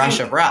 but and the rush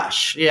of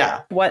Rush.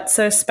 Yeah. What's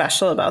so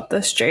special about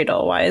this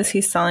dreidel? Why is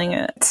he selling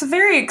it? It's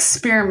very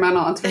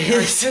experimental. It's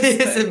very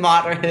it's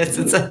modernist.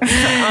 It's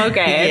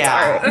okay.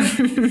 Yeah.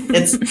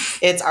 It's art.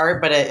 it's art,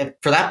 but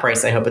for that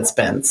price, I hope it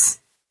spins.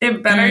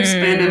 It better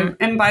spin,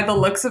 and by the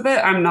looks of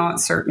it, I'm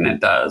not certain it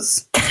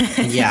does.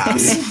 Yeah.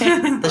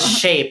 The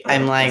shape,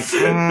 I'm like...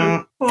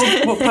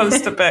 We'll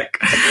post a pic.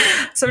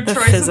 So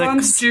Troye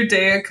Sivan's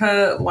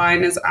Judaica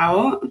line is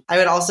out. I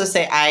would also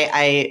say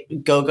I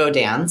go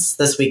dance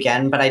this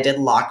weekend, but I did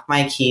lock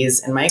my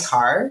keys in my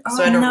car.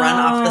 So I had to run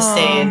off the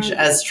stage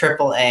as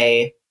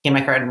AAA in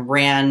my car and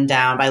ran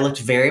down. But I looked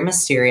very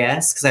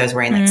mysterious because I was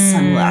wearing like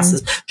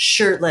sunglasses,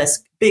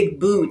 shirtless, big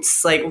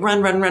boots, like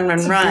run.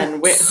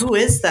 Wait, who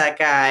is that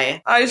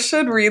guy? I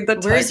should read the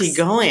text. Where is he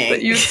going?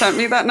 That you sent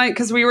me that night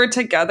because we were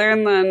together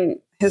and then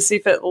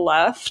Hissy Fit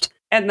left.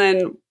 And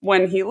then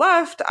when he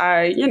left,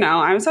 I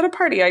was at a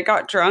party. I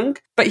got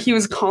drunk, but he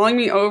was calling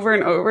me over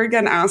and over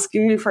again,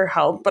 asking me for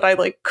help. But I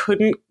like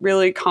couldn't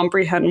really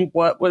comprehend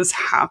what was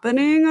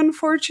happening,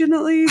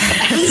 unfortunately.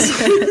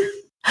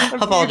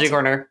 Apology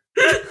corner.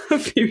 A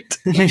few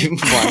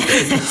times.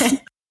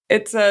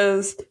 It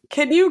says,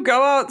 can you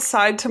go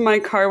outside to my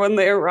car when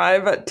they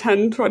arrive at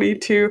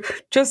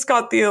 10:22? Just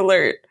got the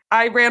alert.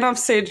 I ran off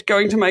stage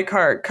going to my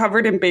car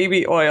covered in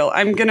baby oil.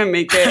 I'm going to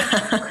make it.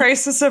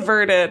 Crisis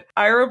averted.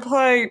 I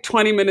reply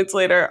 20 minutes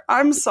later,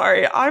 I'm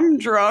sorry, I'm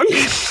drunk.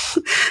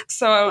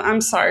 So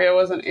I'm sorry I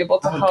wasn't able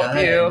to help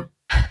you.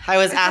 I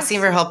was asking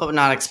for help but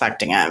not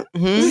expecting it.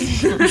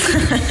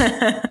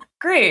 Mm-hmm.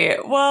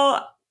 Great.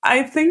 Well,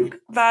 I think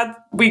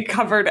that we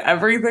covered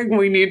everything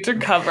we need to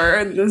cover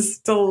in this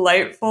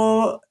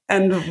delightful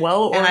and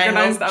well-organized and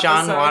I hope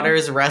John episode.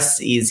 Waters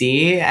rests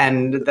easy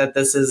and that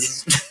this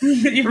is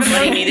even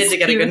what he needed to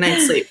get a good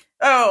night's sleep.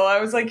 Oh, I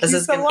was like, This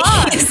he's is gonna-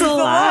 alive. He's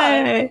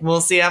alive.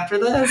 We'll see after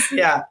this.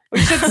 Yeah. We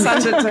should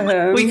send it to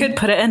him. We could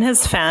put it in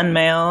his fan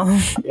mail.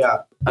 Yeah.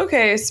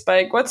 Okay,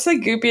 Spike, what's the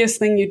goopiest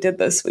thing you did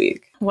this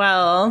week?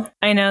 Well,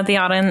 I know the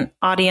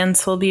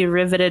audience will be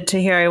riveted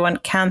to hear I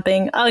went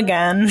camping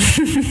again.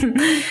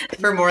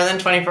 For more than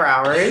 24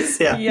 hours.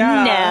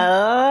 Yeah.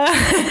 No.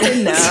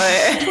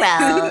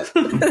 Well,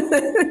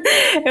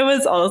 it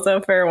was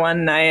also for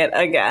one night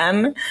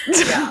again.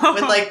 Yeah.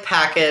 With like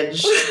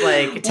packaged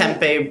like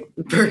tempeh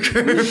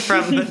burger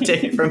from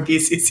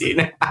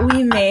PCC.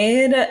 We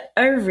made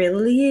a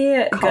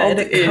really Called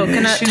good in.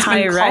 coconut She's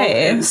Thai been called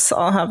in. rice,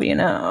 I'll have you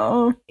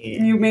know.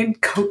 You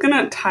made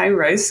coconut Thai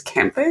rice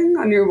camping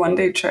on your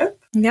one-day trip?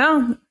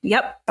 Yeah.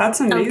 Yep. That's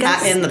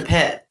amazing. In the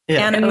pit.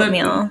 Yeah. And And the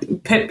oatmeal.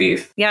 pit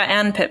beef. Yeah,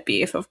 and pit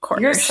beef, of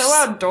course. You're so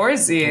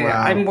outdoorsy.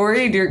 Wow. I'm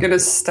worried you're going to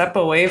step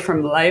away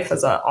from life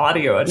as an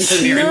audio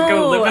engineer and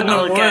go live in the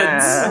Elga,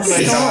 woods. Oh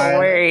my Don't God.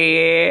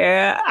 worry.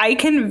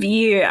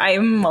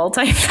 I'm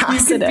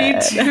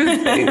multifaceted.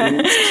 Two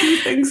things. Two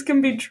things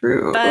can be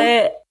true.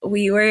 But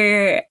we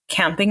were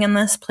camping in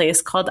this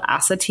place called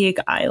Assateague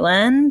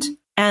Island,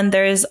 and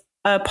there's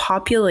a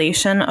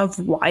population of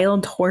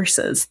wild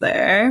horses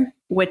there,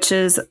 which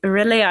is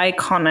really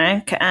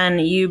iconic,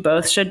 and you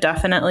both should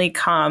definitely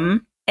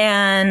come.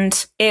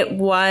 And it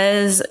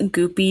was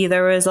goopy.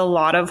 There was a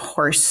lot of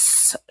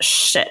horse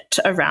shit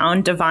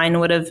around. Divine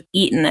would have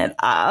eaten it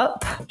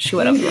up. She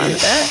would have loved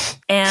it.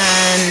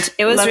 And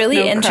it was Left really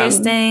no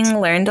interesting.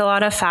 Learned a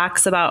lot of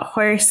facts about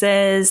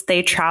horses.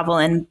 They travel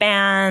in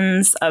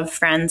bands of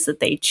friends that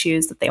they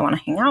choose that they want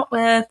to hang out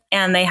with.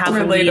 And they have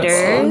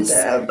leaders.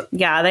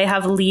 Yeah, they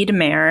have lead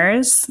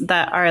mares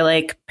that are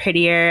like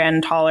prettier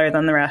and taller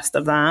than the rest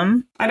of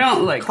them. I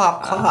don't like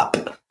Clop,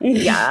 clop.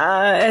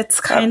 Yeah,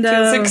 it's kind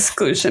that of feels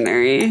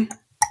exclusionary.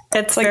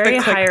 it's like the very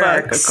click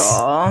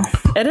hierarchical.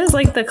 It is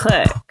like the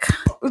click.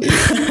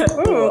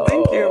 Oh,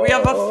 thank you. We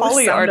have a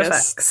Foley Sound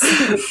artist.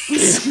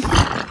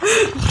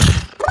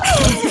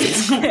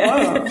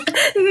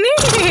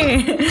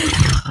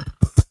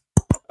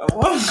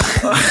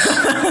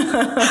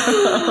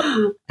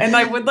 And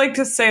I would like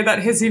to say that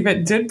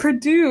Hissy did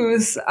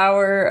produce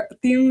our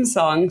theme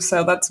song,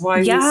 so that's why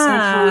he's so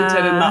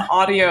talented in the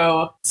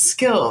audio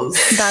skills.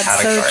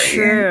 That's category. so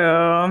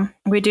true.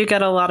 We do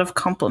get a lot of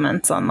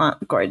compliments on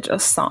that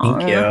gorgeous song.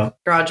 Thank you.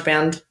 Garage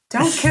band.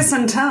 Don't kiss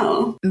and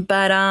tell.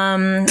 But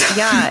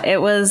yeah,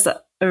 it was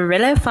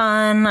really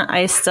fun.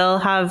 I still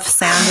have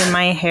sand in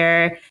my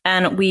hair,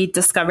 and we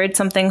discovered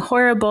something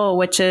horrible,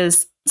 which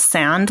is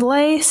sand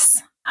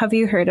lice. Have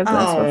you heard of this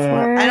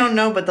before? I don't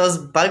know, but those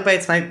bug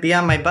bites might be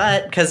on my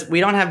butt because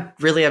we don't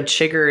really have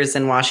chiggers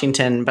in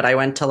Washington. But I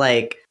went to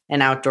like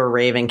an outdoor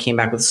rave and came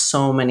back with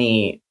so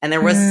many, and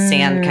there was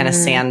sand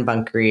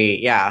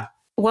bunkery. Yeah.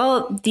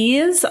 Well,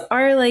 these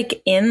are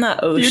like in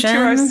the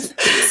ocean,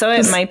 so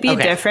it might be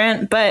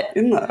different. But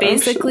In the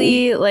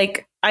basically,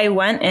 like I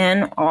went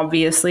in,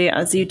 obviously,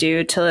 as you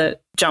do, to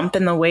jump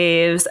in the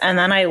waves, and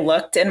then I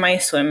looked in my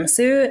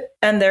swimsuit,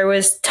 and there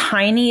was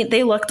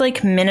they looked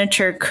like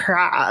miniature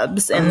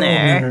crabs in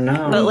there,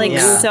 but like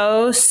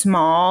so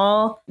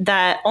small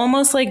that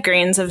almost like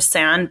grains of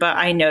sand, but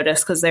I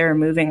noticed because they were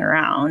moving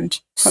around.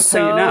 That's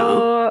how you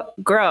know.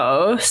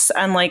 Gross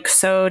and like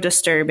so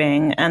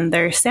disturbing, and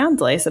they're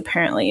sand lice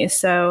apparently.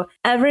 So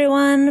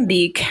everyone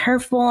be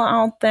careful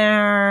out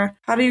there.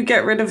 How do you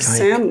get rid of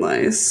sand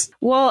lice?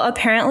 Well,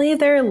 apparently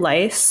they're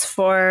lice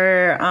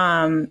for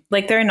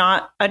like they're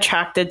not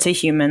attracted to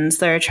humans.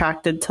 They're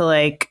attracted to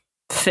like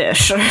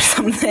fish or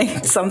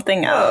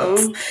something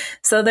else.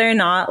 So they're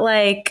not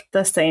like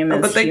the same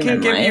as But they can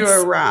human give you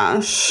lice. a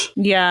rash.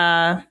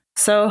 Yeah.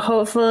 So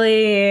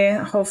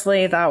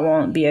hopefully that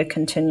won't be a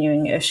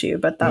continuing issue,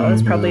 but that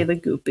was probably the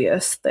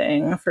goopiest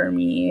thing for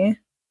me.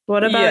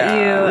 What about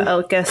you,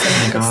 Elkis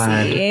and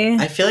Hissy?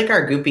 I feel like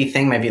our goopy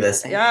thing might be the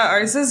same. Yeah,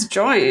 ours is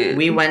joint.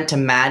 We went to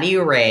Maddie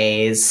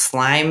Ray's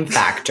Slime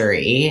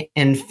Factory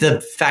in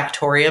the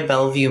Factoria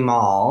Bellevue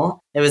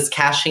Mall. It was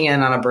cashing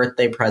in on a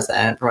birthday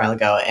present a while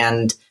ago,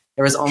 and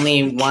there was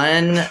only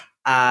one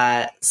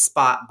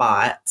spot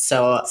bot.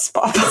 So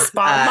Spot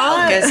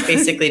Elkis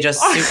basically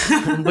just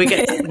we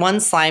get one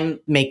slime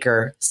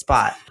maker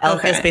spot.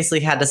 Elkis basically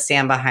had to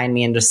stand behind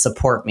me and just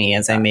support me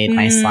as I made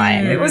my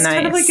slime. It was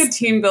kind of like a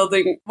team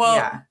building. Well,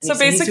 Yeah. so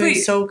And he's basically,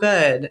 doing so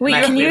good. Wait,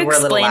 And can you wear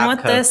little explain lab what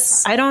coats.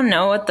 this? I don't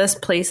know what this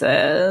place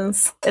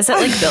is. Is it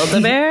like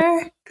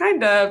Build-A-Bear?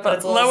 kind of, but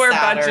it's a little lower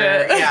sadder,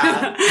 budget.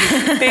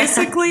 yeah.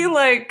 Basically,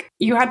 like,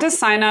 you had to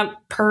sign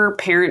up per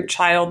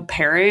parent-child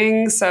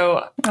pairing.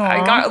 So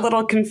I got a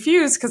little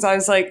confused because I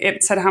was like,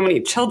 it said how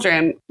many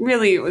children.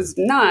 Really, it was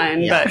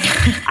none. Yeah. But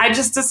I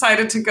just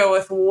decided to go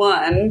with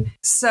one.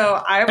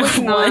 So I was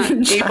not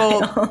One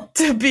able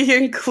to be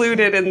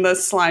included in the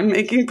slime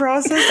making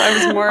process. I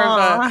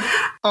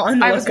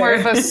was more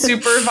of a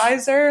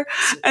supervisor.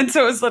 And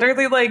so it was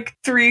literally like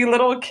 3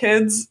 little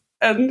kids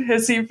and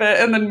Hissy fit,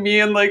 and then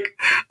me and like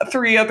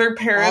 3 other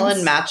parents, all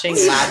in matching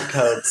lab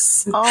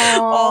coats.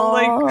 All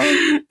like,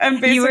 and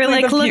basically you were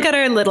like, look at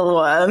our little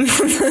ones.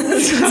 With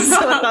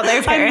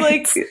other parents. I'm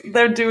like,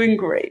 they're doing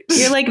great.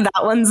 You're like,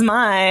 that one's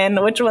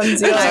mine. Which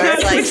one's yours?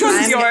 Like, which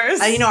one's yours?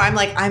 I'm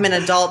like, I'm an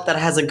adult that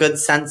has a good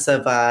sense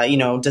of,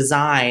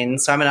 design.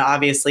 So I'm going to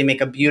obviously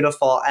make a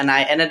beautiful, and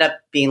I ended up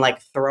being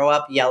like throw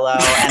up yellow.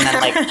 And then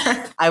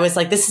like, I was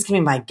like, this is going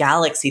to be my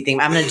galaxy theme.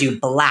 I'm going to do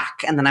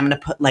black. And then I'm going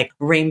to put like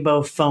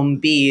rainbow foam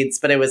beads.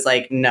 But it was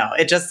like, no,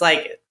 it just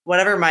like,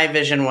 whatever my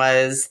vision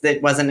was,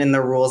 that wasn't in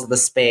the rules of the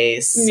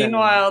space.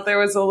 Meanwhile, there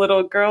was a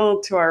little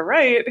girl to our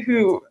right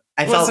who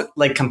I felt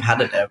like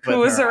competitive with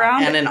who was her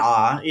around and in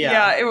awe.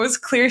 Yeah, it was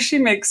clear she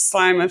makes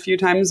slime a few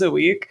times a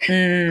week.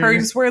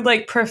 Hers were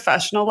like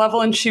professional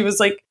level, and she was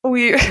like,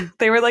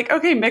 they were like,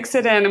 okay, mix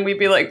it in, and we'd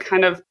be like,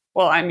 kind of.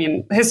 Well, I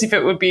mean, Hissy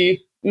Fit would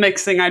be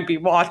mixing, I'd be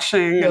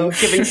watching and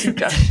giving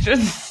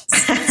suggestions.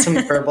 Some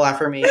verbal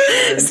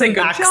affirmations. Some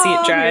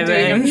backseat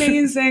driving.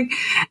 Amazing.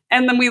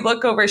 And then we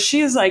look over,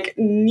 she's like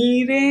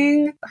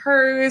kneading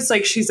hers,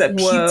 like she's a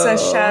pizza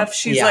chef.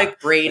 She's like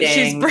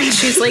braiding.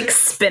 She's like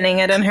spinning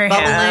it in her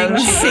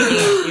bubbling.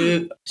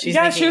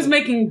 hands. She was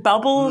making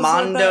bubbles.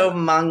 Mondo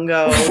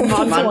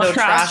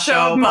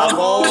Trasho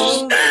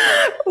bubble.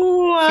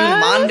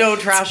 Mondo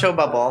Trasho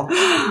bubble.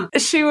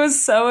 She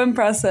was so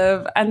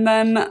impressive. And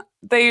then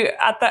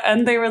at the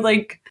end, they were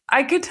like,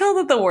 I could tell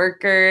that the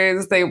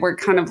workers, they were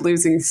kind of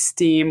losing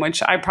steam,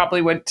 which I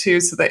probably would too.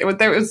 So it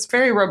was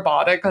very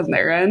robotic on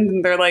their end.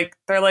 And they're like,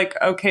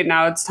 okay,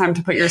 now it's time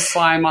to put your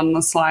slime on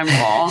the slime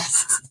wall.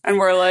 And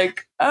we're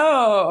like,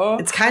 oh.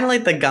 It's kind of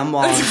like the gum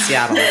wall in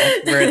Seattle,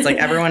 where it's like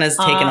everyone has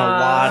taken a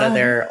wad of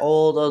their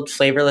old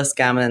flavorless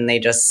gum, and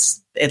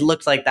it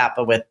looked like that,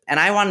 and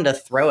I wanted to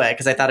throw it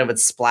because I thought it would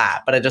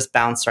splat, but it just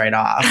bounced right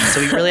off.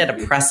 So we really had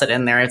to press it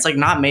in there. It's like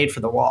not made for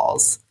the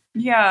walls.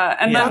 Yeah.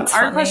 And then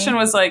our question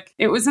was like,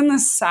 it was in the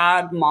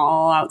sad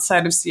mall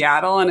outside of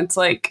Seattle. And it's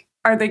like,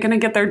 are they going to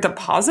get their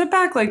deposit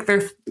back? Like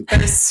they're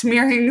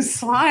smearing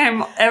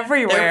slime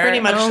everywhere. They're pretty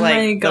much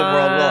like the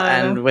world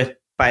will end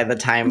by the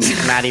time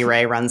Maddie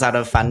Ray runs out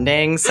of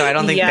funding. So I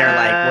don't think they're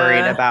like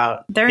worried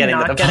about getting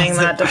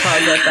that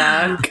deposit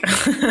back.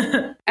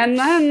 And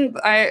then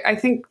I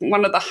think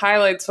one of the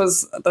highlights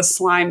was the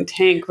slime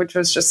tank, which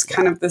was just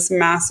kind of this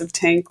massive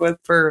tank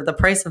for the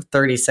price of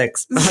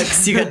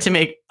 $36, you get to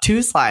make 2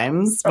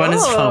 slimes. One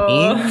is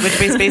foamy, which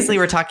basically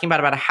we're talking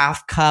about a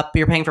half cup.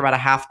 You're paying for about a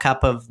half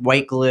cup of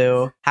white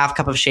glue, half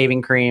cup of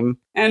shaving cream,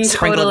 and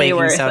sprinkle totally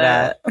baking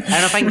soda. It. I don't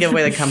know if I can give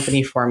away the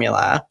company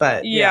formula,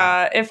 but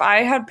yeah, if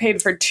I had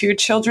paid for 2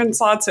 children's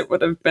slots, it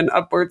would have been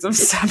upwards of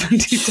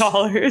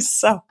 $70.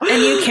 So,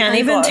 and you can't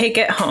even take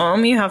it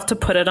home. You have to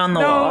put it on the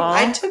wall.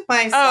 I took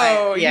my slime.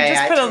 Oh, you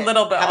just put a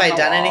little bit. Have on I the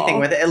done wall. anything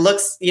with it? It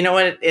looks. You know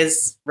what it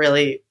is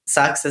really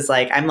sucks is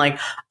like I'm like,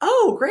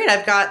 oh great,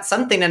 I've got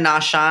something to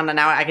nosh on, and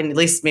now I can at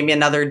least maybe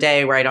another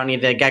day where I don't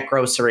need to get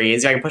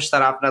groceries. I can push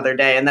that off another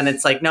day, and then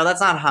it's like, no,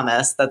 that's not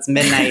hummus. That's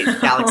Midnight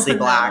Galaxy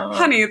Black,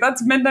 honey.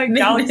 That's Midnight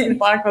Galaxy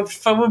Black with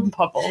foam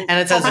bubbles, and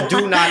it says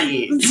 "Do not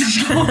eat."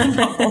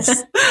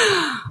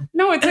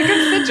 No, it's a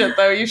good fidget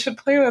though. You should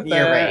play with it.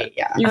 You're right.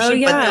 Yeah.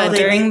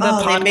 During the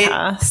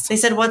podcast, they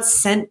said, "What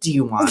scent do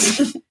you want?"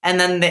 And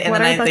then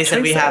they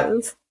said we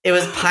have. It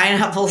was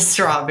pineapple,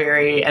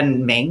 strawberry,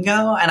 and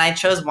mango. And I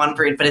chose one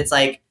for it, but it's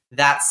like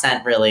that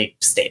scent really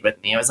stayed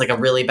with me. It was like a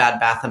really bad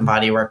Bath and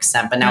Body Works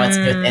scent, but now it's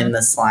within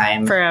the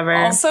slime forever.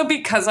 Also,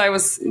 because I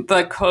was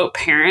the quote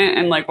parent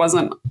and like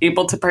wasn't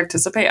able to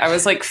participate, I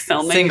was like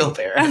filming single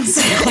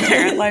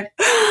parent like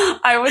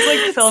I was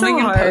like filming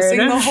and posting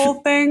the whole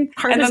thing.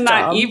 Hardest and then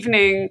that job.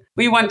 evening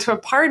we went to a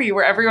party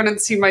where everyone had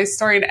seen my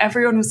story and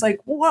everyone was like,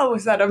 whoa,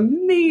 is that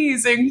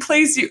amazing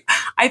place?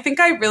 I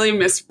think I really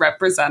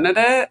misrepresented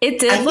it. It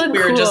did look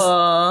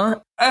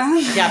cool.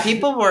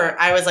 People were.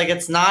 I was like,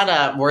 it's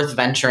not worth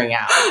venturing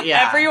out.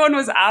 Yeah, everyone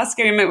was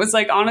asking, and it was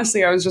like,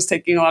 honestly, I was just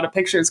taking a lot of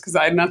pictures because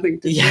I had nothing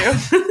to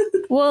do.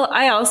 Well,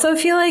 I also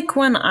feel like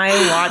when I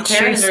watched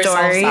your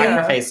story,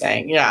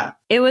 self-sacrificing. Yeah.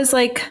 It was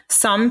like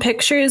some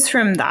pictures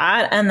from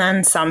that and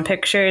then some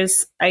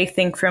pictures, I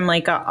think, from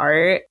like an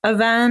art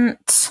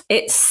event.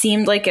 It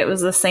seemed like it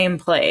was the same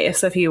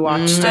place if you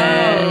watched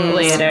it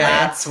later.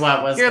 That's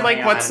what was You're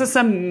like, what's this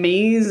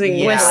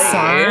amazing with place?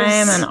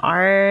 slime and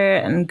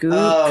art and goop.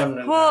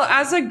 Well,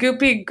 as a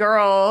goopy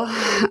girl,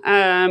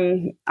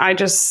 I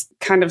just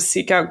kind of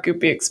seek out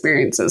goopy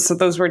experiences. So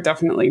those were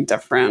definitely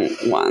different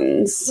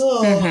ones.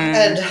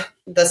 And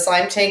the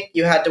slime tank,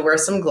 you had to wear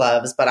some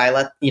gloves, but I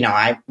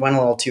went a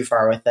little too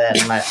far with it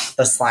and let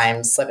the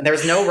slime slip. There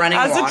was no running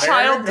As water. a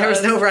child, there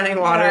was no running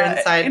water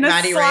inside in a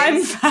Maddie slime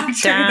Ray's.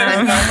 factory.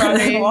 There's no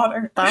running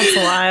water. That's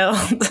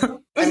wild.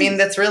 I mean,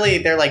 that's really,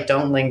 they're like,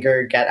 don't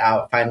linger, get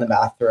out, find the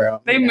bathroom.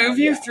 They move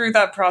you through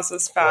that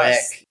process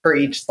fast. Quick for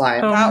each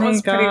slime. Oh That my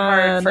was pretty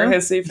hard for God.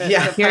 Hissy.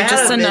 Yeah. You're I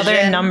just had a another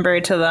vision.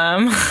 number to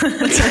them.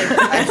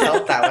 I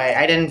felt that way.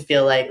 I didn't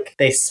feel like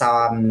they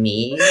saw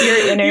me. Your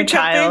inner You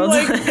kept being child.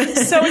 like,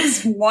 so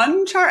it's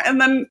one charm,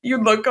 and then you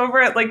look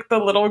over at like the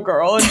little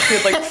girl, and she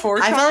had like 4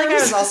 charms. I felt like I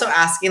was also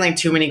asking like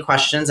too many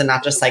questions and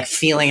not just like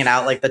feeling it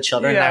out like the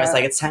children. And I was Yeah.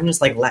 like, it's time to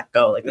just like let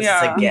go. Like this is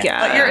a gift.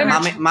 Yeah. Let your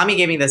inner Mommy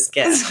gave me this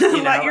gift. You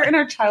know? let your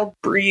inner child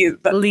breathe.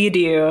 Lead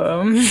you.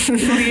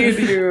 Lead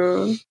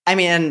you. I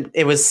mean, and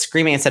it was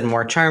screaming. It said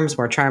more charms,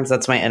 more charms.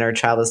 That's my inner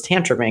child is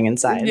tantruming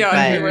inside. Yeah,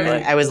 but you were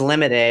like- I was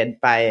limited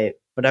by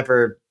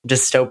whatever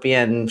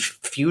dystopian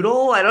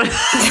feudal. I don't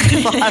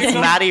know. That's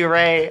Maddie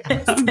Ray.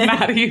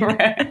 Maddie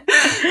Ray.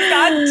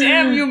 God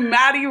damn you,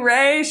 Maddie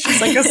Ray.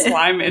 She's like a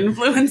slime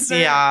influencer.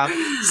 Yeah,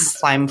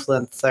 slime A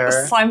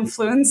fluencer. slime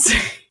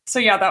influencer. So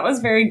yeah, that was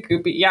very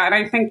goopy. Yeah, and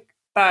I think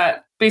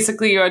that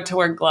basically you had to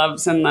wear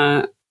gloves in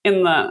the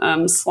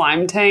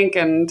slime tank,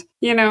 and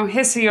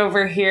Hissy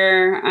over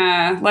here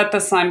let the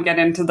slime get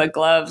into the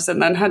gloves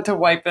and then had to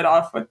wipe it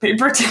off with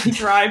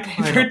dry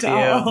paper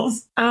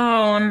towels.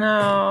 Oh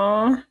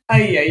no.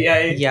 Ay, ay,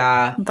 ay.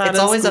 Yeah, That it's is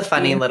always a goofy.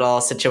 funny little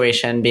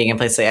situation being in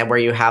places like where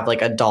you have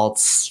like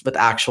adults with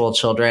actual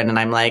children, and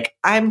I'm like,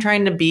 I'm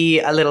trying to be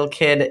a little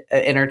kid,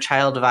 inner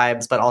child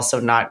vibes, but also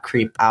not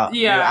creep out.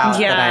 Yeah. you out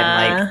Yeah. that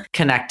I'm like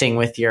connecting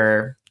with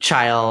your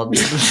child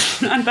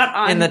And that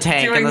I'm in the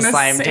tank, in doing the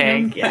slime same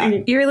tank. Yeah.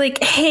 thing. You're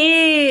like,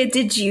 hey,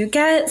 did you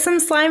get some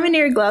slime in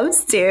your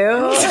gloves too?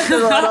 The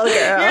little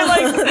girl. You're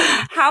like,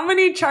 how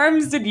many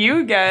charms did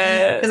you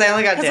get? Because I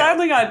only got Because two. I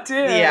only got 2.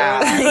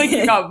 Yeah. Like,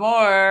 you got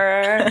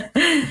more.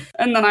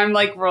 And then I'm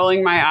like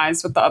rolling my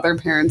eyes with the other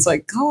parents,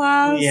 like,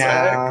 classic.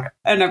 Yeah.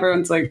 And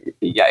everyone's like,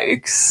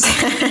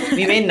 yikes.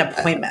 We made an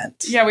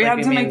appointment. Yeah, we Like,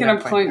 had to made make an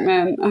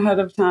appointment ahead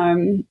of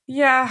time.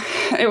 Yeah,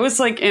 it was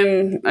like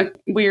in a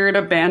weird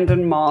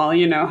abandoned mall.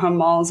 You know how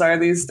malls are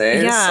these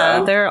days. Yeah,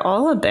 so. they're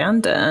all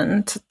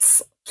abandoned.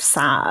 It's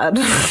sad.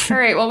 All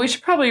right, well, we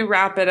should probably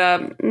wrap it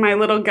up. My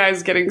little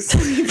guy's getting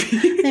sleepy.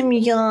 I'm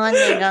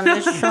yawning on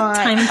the shot.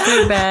 Time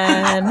for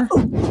bed.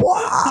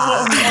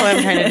 Wow.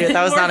 I'm trying to do it.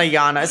 That was not a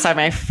yawn. Sorry,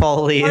 my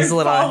Foley is a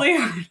little. Foley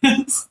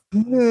harness.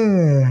 Wait,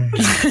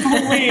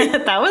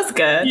 That was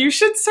good. you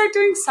should start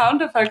doing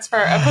sound effects for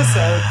our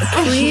episodes.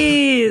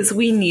 Please,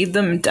 we need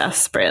them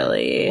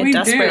desperately. We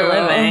Desperate do.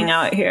 living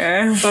out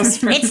here.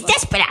 It's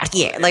desperate out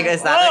here. Like,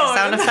 is that Whoa. a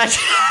sound effect?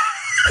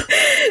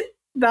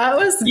 That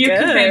was You good.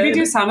 could maybe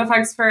do sound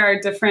effects for our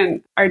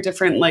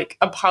different like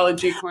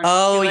apology corner.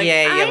 Oh, Be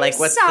yeah. I'm Like,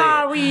 what's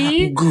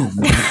sorry.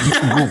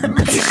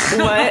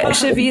 What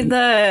should be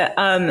the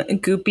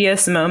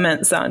goopiest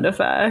moment sound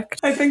effect?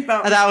 I think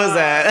that That was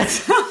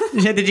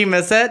it. Did you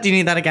miss it? Do you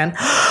need that again?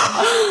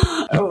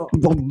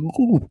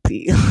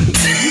 Goopy.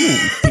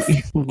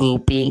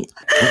 Goopy.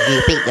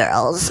 Goopy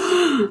girls.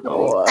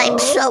 I'm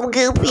so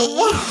goopy.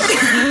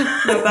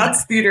 No,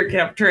 that's theater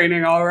camp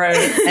training, all right.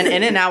 And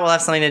in and out will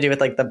have something to do with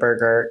like the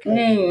burger.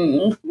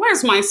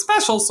 Where's my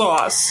special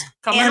sauce?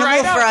 Coming Animal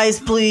right up. fries,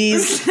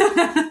 please.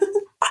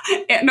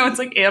 No, it's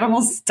like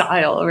animal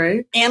style,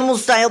 right? Animal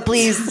style,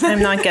 please.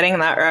 I'm not getting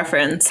that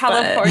reference. but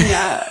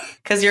California.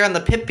 Because you're on the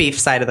pit beef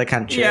side of the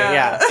country.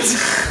 Yeah.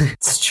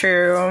 It's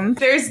true.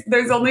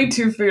 There's only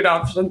 2 food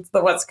options.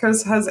 The West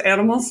Coast has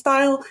animal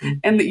style,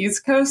 and the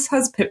East Coast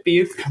has pit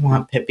beef. I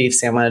want pit beef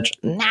sandwich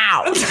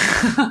now.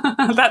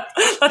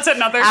 That's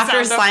another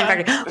After sound slime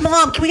effect. factory.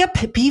 Mom, can we get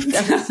pit beef?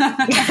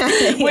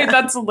 Wait,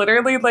 that's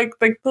literally like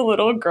the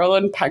little girl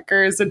in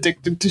Pecker is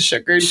addicted to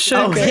sugar.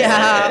 Sugar.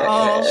 yeah.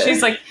 Oh.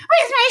 She's like,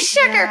 where's my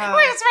sugar? Yeah.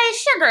 Where's my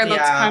sugar? And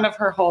that's Yeah. kind of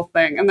her whole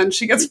thing. And then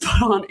she gets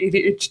put on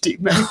ADHD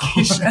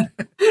medication.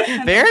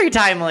 Very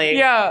timely.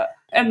 Yeah.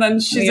 And then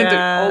she's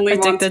Yeah, only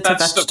wants addicted to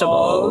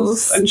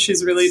vegetables. and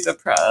she's really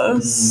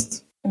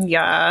depressed.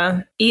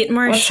 Yeah. Eat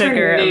more What's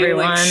sugar, her name?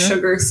 everyone. Like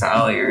Sugar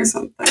Sally or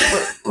something.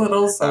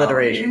 Little Sally.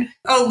 Alliteration.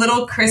 Oh,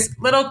 Little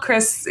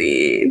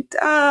Chrissy.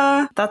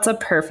 That's a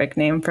perfect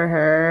name for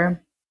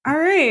her. All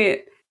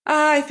right.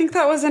 I think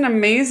that was an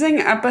amazing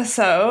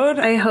episode.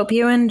 I hope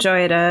you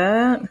enjoyed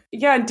it.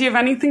 Yeah, do you have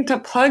anything to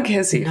plug,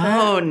 Hissy?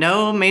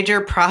 No major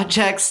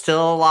projects.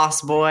 Still a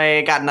lost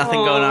boy. Got nothing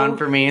going on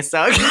for me.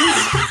 So,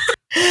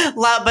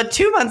 but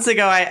 2 months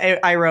ago,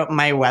 I wrote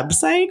my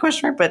website ?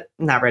 But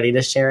not ready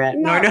to share it.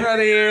 Not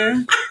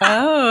ready.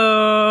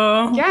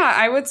 Oh. Yeah,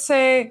 I would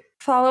say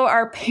follow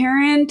our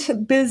parent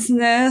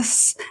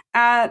business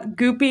at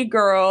Goopy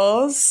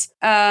Girls.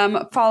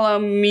 Follow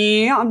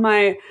me on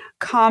my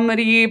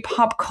comedy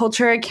pop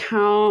culture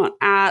account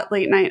at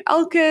Late Night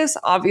Elkis.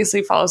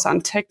 Obviously, follow us on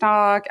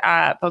TikTok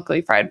at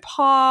Vocally Fried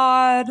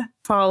Pod.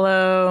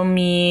 Follow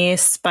me,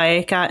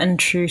 Spike, at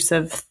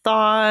Intrusive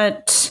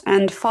Thought.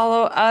 And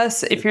follow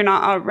us, if you're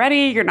not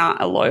already, you're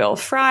not a loyal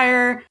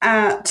friar,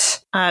 at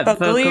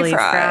Vocally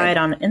Fried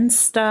on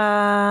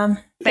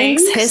Insta.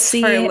 Thanks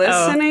Hissy, for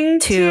listening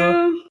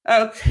to.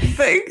 Oh,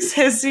 thanks,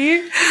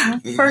 Hissy.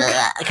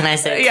 Can I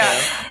say it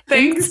too?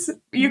 Thanks.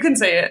 You can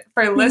say it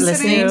for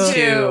listening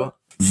to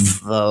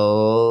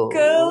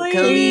Vocally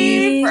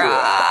Vocally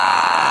Fried.